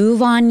a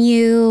move on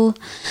you?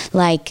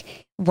 Like,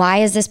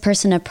 why is this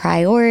person a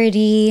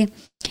priority?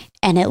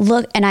 And it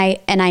looked, and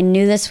I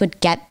knew this would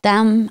get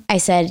them. I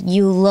said,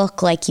 you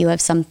look like you have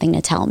something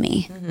to tell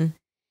me. Mm-hmm.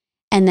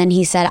 And then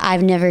he said,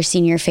 I've never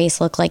seen your face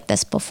look like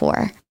this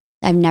before.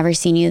 I've never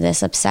seen you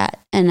this upset.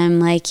 And I'm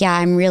like, yeah,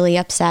 I'm really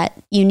upset.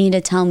 You need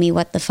to tell me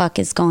what the fuck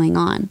is going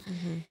on.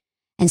 Mm-hmm.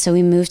 And so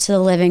we moved to the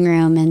living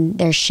room and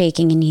they're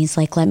shaking. And he's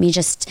like, let me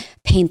just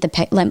paint the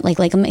picture.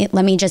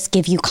 Let me just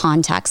give you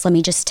context. Let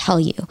me just tell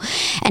you.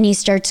 And he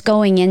starts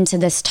going into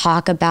this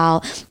talk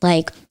about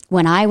like,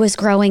 when I was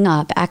growing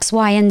up, X,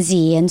 Y, and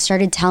Z, and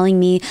started telling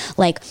me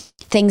like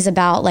things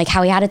about like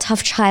how he had a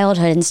tough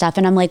childhood and stuff.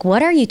 And I'm like,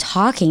 what are you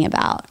talking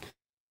about?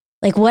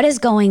 Like, what is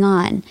going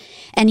on?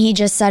 And he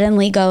just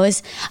suddenly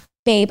goes,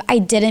 babe, I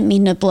didn't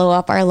mean to blow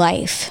up our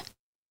life.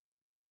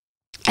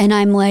 And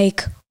I'm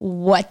like,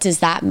 what does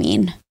that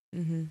mean?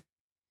 Mm-hmm.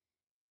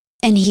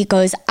 And he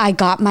goes, I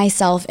got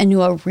myself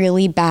into a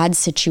really bad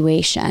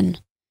situation.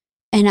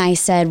 And I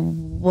said,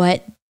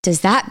 what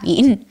does that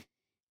mean?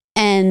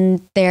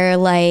 And they're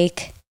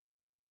like,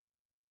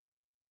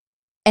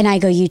 and I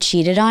go, you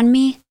cheated on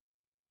me?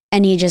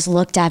 And he just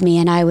looked at me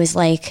and I was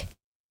like,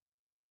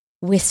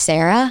 with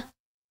Sarah?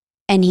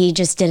 And he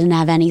just didn't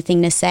have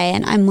anything to say.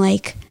 And I'm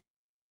like,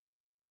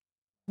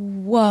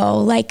 whoa,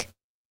 like,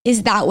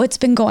 is that what's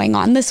been going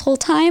on this whole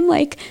time?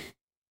 Like,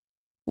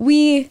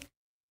 it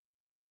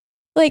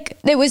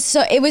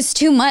was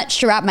too much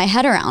to wrap my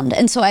head around.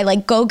 And so I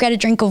like go get a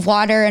drink of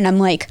water and I'm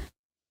like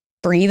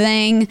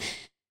breathing.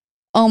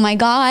 Oh my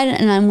God.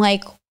 And I'm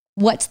like,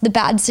 what's the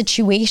bad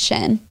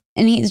situation?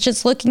 And he's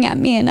just looking at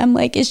me and I'm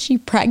like, is she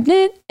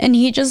pregnant? And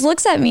he just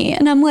looks at me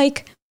and I'm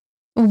like,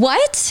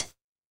 what?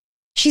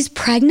 She's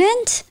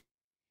pregnant?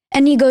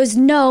 And he goes,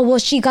 no, well,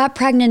 she got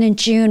pregnant in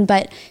June,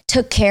 but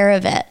took care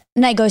of it.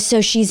 And I go,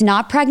 so she's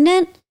not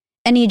pregnant?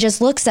 And he just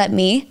looks at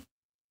me.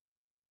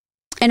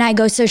 And I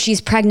go, so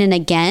she's pregnant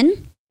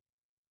again?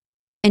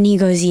 And he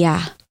goes,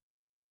 yeah.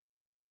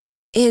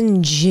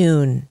 In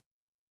June.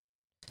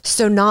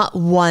 So not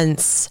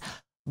once,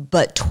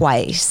 but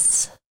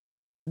twice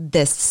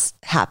this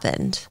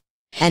happened.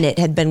 And it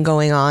had been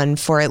going on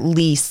for at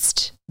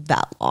least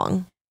that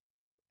long.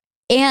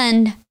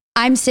 And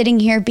I'm sitting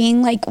here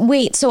being like,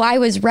 wait, so I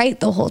was right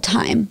the whole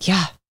time.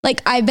 Yeah.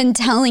 Like I've been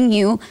telling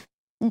you,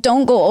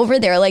 don't go over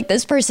there. Like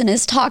this person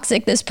is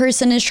toxic. This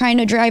person is trying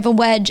to drive a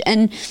wedge.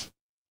 And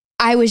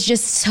I was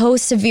just so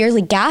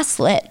severely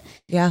gaslit.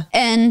 Yeah.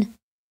 And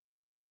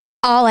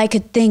all I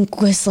could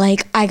think was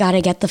like, I got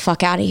to get the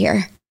fuck out of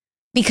here.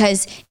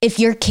 Because if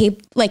you're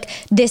like,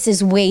 this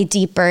is way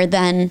deeper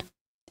than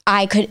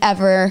I could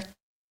ever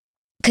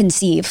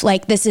conceive.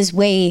 Like this is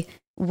way,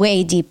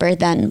 way deeper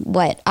than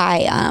what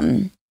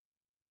I,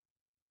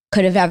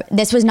 could have ever,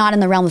 this was not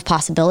in the realm of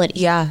possibility.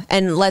 Yeah.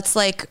 And let's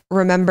like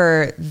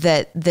remember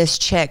that this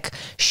chick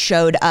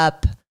showed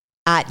up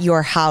at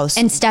your house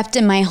and stepped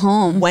in my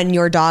home when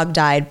your dog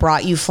died,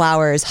 brought you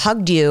flowers,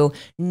 hugged you,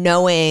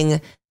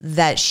 knowing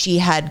that she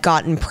had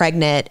gotten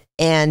pregnant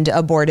and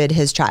aborted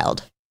his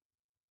child.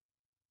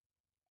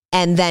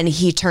 And then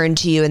he turned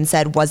to you and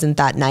said, wasn't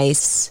that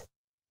nice?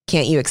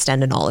 Can't you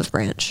extend an olive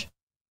branch?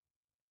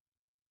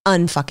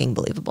 Unfucking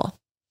believable.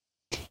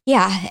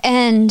 Yeah.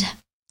 And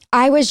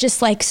I was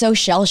just like so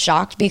shell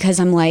shocked because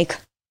I'm like,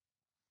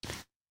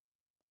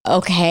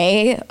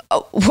 okay,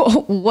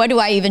 what do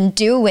I even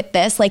do with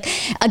this? Like,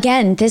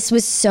 again, this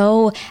was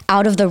so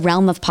out of the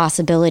realm of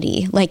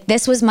possibility. Like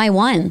this was my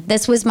one,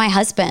 this was my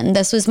husband,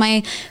 this was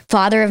my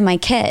father of my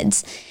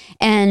kids.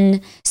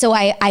 And so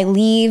I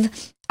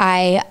leave,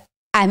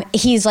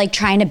 he's like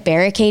trying to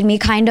barricade me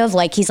kind of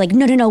like, he's like,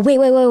 no,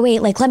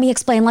 wait. Like, let me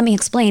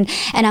explain.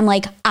 And I'm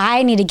like,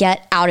 I need to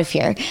get out of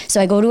here.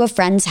 So I go to a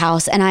friend's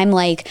house and I'm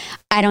like,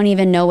 I don't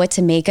even know what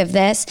to make of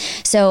this.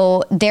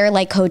 So they're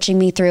like coaching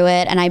me through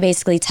it. And I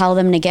basically tell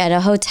him to get a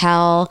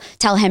hotel,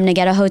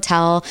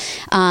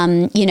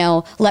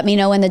 let me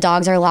know when the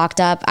dogs are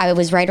locked up. I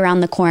was right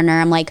around the corner.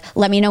 I'm like,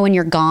 let me know when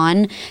you're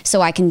gone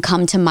so I can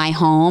come to my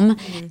home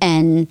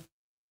and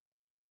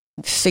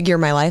figure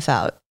my life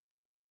out.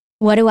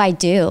 What do I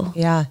do?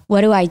 Yeah.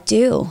 What do I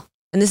do?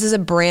 And this is a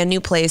brand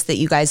new place that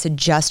you guys had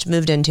just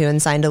moved into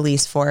and signed a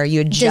lease for. You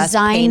had just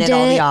painted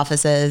all the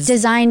offices.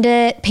 Designed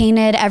it,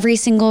 painted every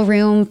single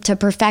room to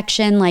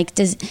perfection.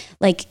 This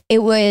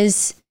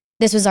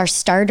was our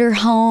starter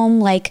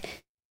home,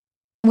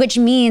 which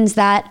means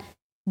that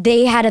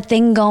they had a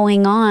thing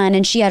going on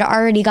and she had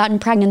already gotten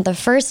pregnant the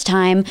first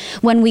time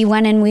when we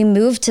went and we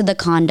moved to the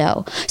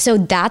condo. So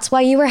that's why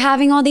you were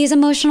having all these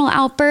emotional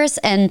outbursts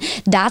and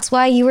that's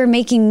why you were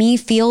making me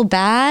feel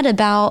bad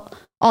about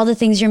all the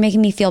things you're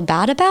making me feel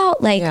bad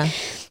about.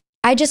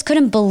 I just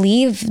couldn't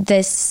believe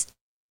this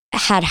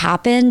had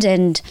happened.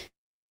 And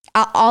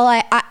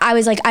I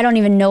was like, I don't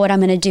even know what I'm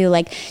going to do.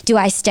 Like, do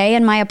I stay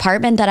in my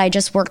apartment that I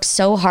just worked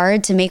so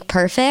hard to make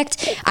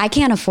perfect? I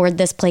can't afford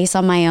this place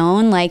on my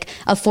own, like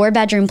a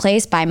 4-bedroom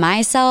place by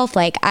myself.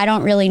 Like, I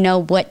don't really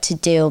know what to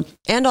do.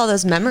 And all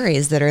those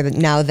memories that are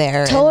now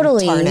there.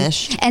 Totally. And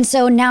tarnished. And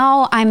so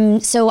now I'm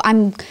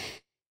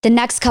the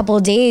next couple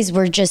of days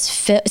were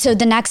just so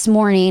the next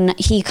morning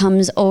he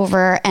comes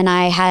over and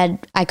I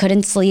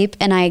couldn't sleep,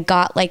 and I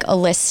got like a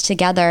list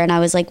together, and I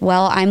was like,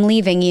 well, I'm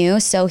leaving you,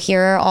 so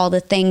here are all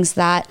the things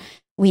that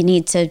we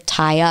need to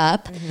tie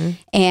up.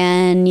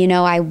 And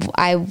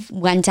I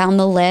went down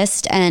the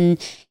list, and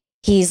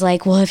he's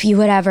like, well, if you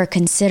would ever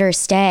consider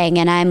staying.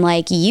 And I'm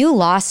like, you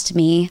lost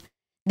me.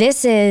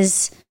 This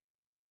is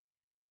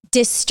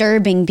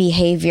disturbing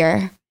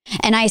behavior.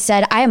 And I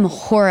said, I am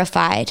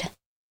horrified.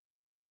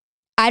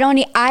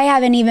 I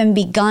haven't even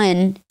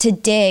begun to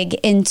dig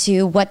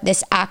into what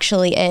this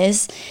actually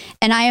is.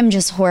 And I am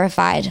just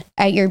horrified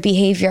at your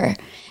behavior.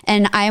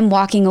 And I am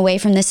walking away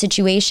from this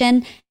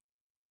situation.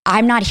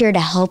 I'm not here to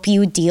help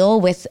you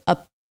deal with a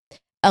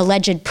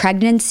alleged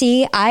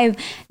pregnancy.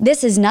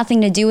 This has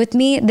nothing to do with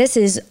me. This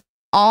is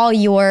all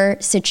your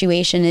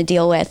situation to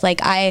deal with. Like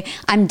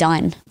I'm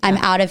done. I'm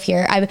out of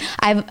here.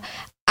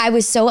 I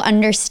was so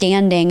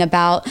understanding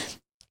about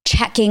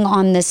checking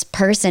on this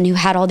person who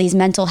had all these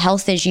mental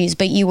health issues,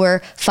 but you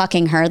were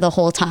fucking her the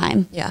whole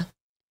time. Yeah.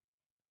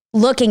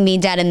 Looking me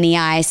dead in the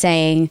eye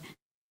saying,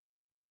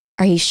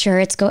 are you sure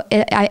it's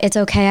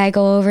okay I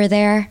go over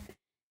there?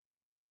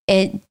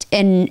 And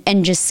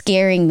just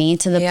scaring me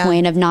to the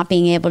point of not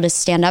being able to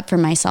stand up for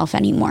myself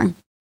anymore.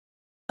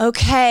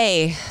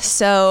 Okay.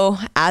 So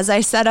as I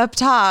said up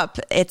top,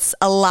 it's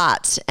a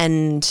lot,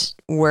 and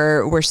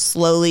we're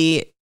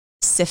slowly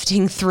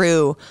sifting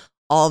through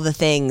all the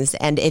things.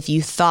 And if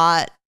you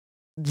thought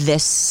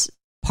this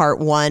part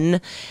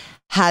 1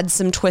 had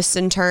some twists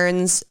and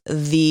turns,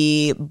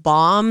 the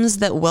bombs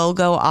that will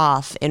go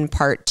off in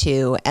part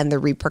 2 and the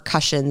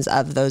repercussions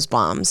of those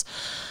bombs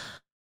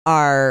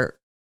are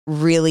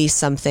really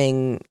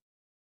something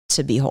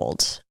to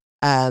behold.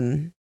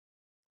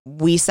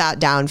 We sat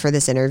down for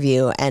this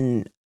interview,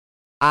 and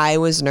I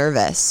was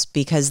nervous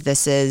because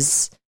this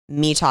is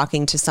me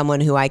talking to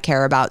someone who I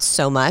care about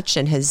so much,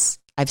 and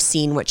I've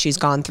seen what she's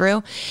gone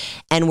through.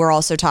 And we're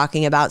also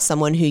talking about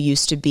someone who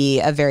used to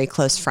be a very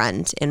close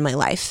friend in my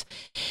life.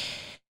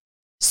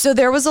 So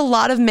there was a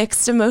lot of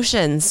mixed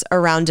emotions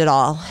around it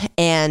all.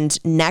 And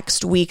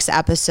next week's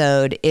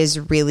episode is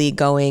really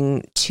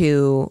going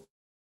to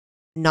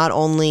not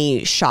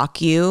only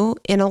shock you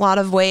in a lot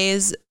of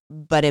ways,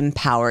 but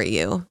empower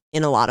you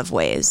in a lot of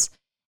ways.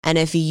 And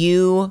if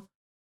you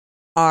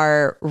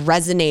are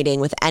resonating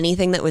with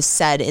anything that was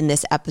said in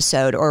this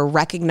episode, or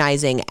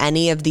recognizing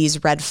any of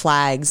these red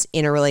flags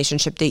in a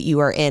relationship that you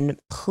are in,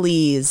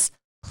 please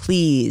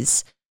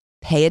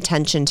pay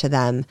attention to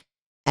them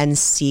and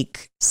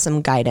seek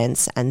some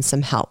guidance and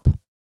some help.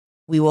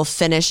 We will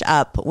finish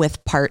up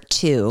with part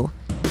 2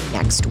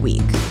 next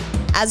week.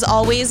 As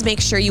always, make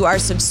sure you are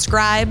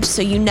subscribed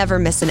so you never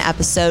miss an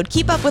episode.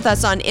 Keep up with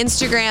us on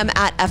Instagram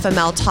at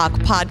FML Talk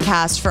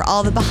Podcast for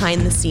all the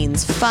behind the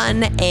scenes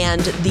fun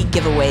and the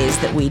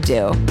giveaways that we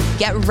do.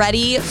 Get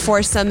ready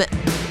for some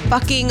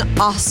fucking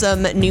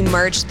awesome new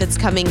merch that's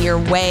coming your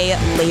way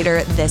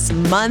later this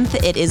month.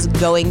 It is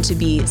going to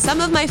be some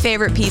of my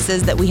favorite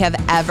pieces that we have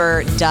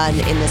ever done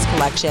in this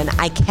collection.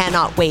 I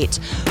cannot wait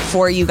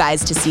for you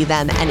guys to see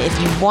them. And if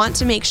you want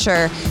to make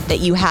sure that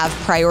you have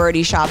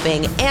priority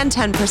shopping and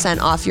 10%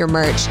 off your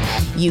merch,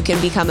 you can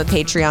become a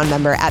Patreon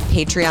member at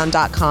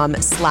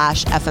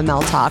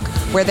patreon.com/FML Talk,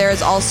 where there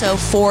is also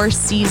 4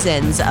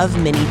 seasons of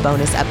mini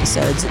bonus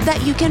episodes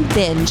that you can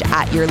binge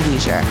at your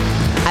leisure.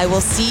 I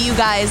will see you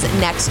guys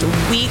next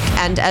week.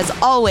 And as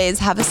always,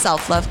 have a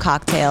self-love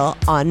cocktail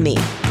on me.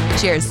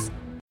 Cheers.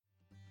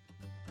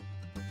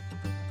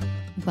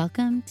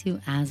 Welcome to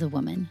As a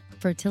Woman,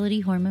 Fertility,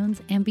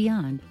 Hormones, and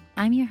Beyond.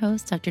 I'm your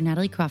host, Dr.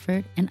 Natalie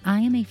Crawford, and I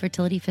am a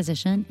fertility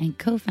physician and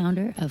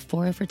co-founder of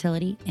Fora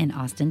Fertility in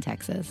Austin,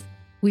 Texas.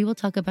 We will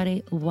talk about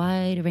a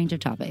wide range of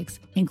topics,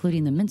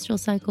 including the menstrual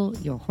cycle,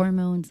 your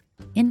hormones,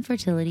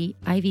 infertility,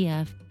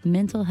 IVF,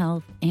 mental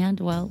health, and,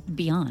 well,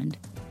 beyond.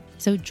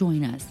 So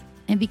join us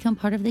and become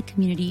part of the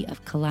community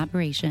of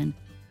collaboration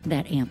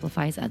that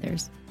amplifies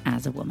others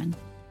as a woman.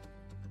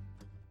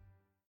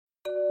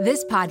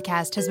 This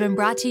podcast has been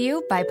brought to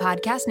you by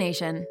Podcast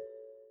Nation.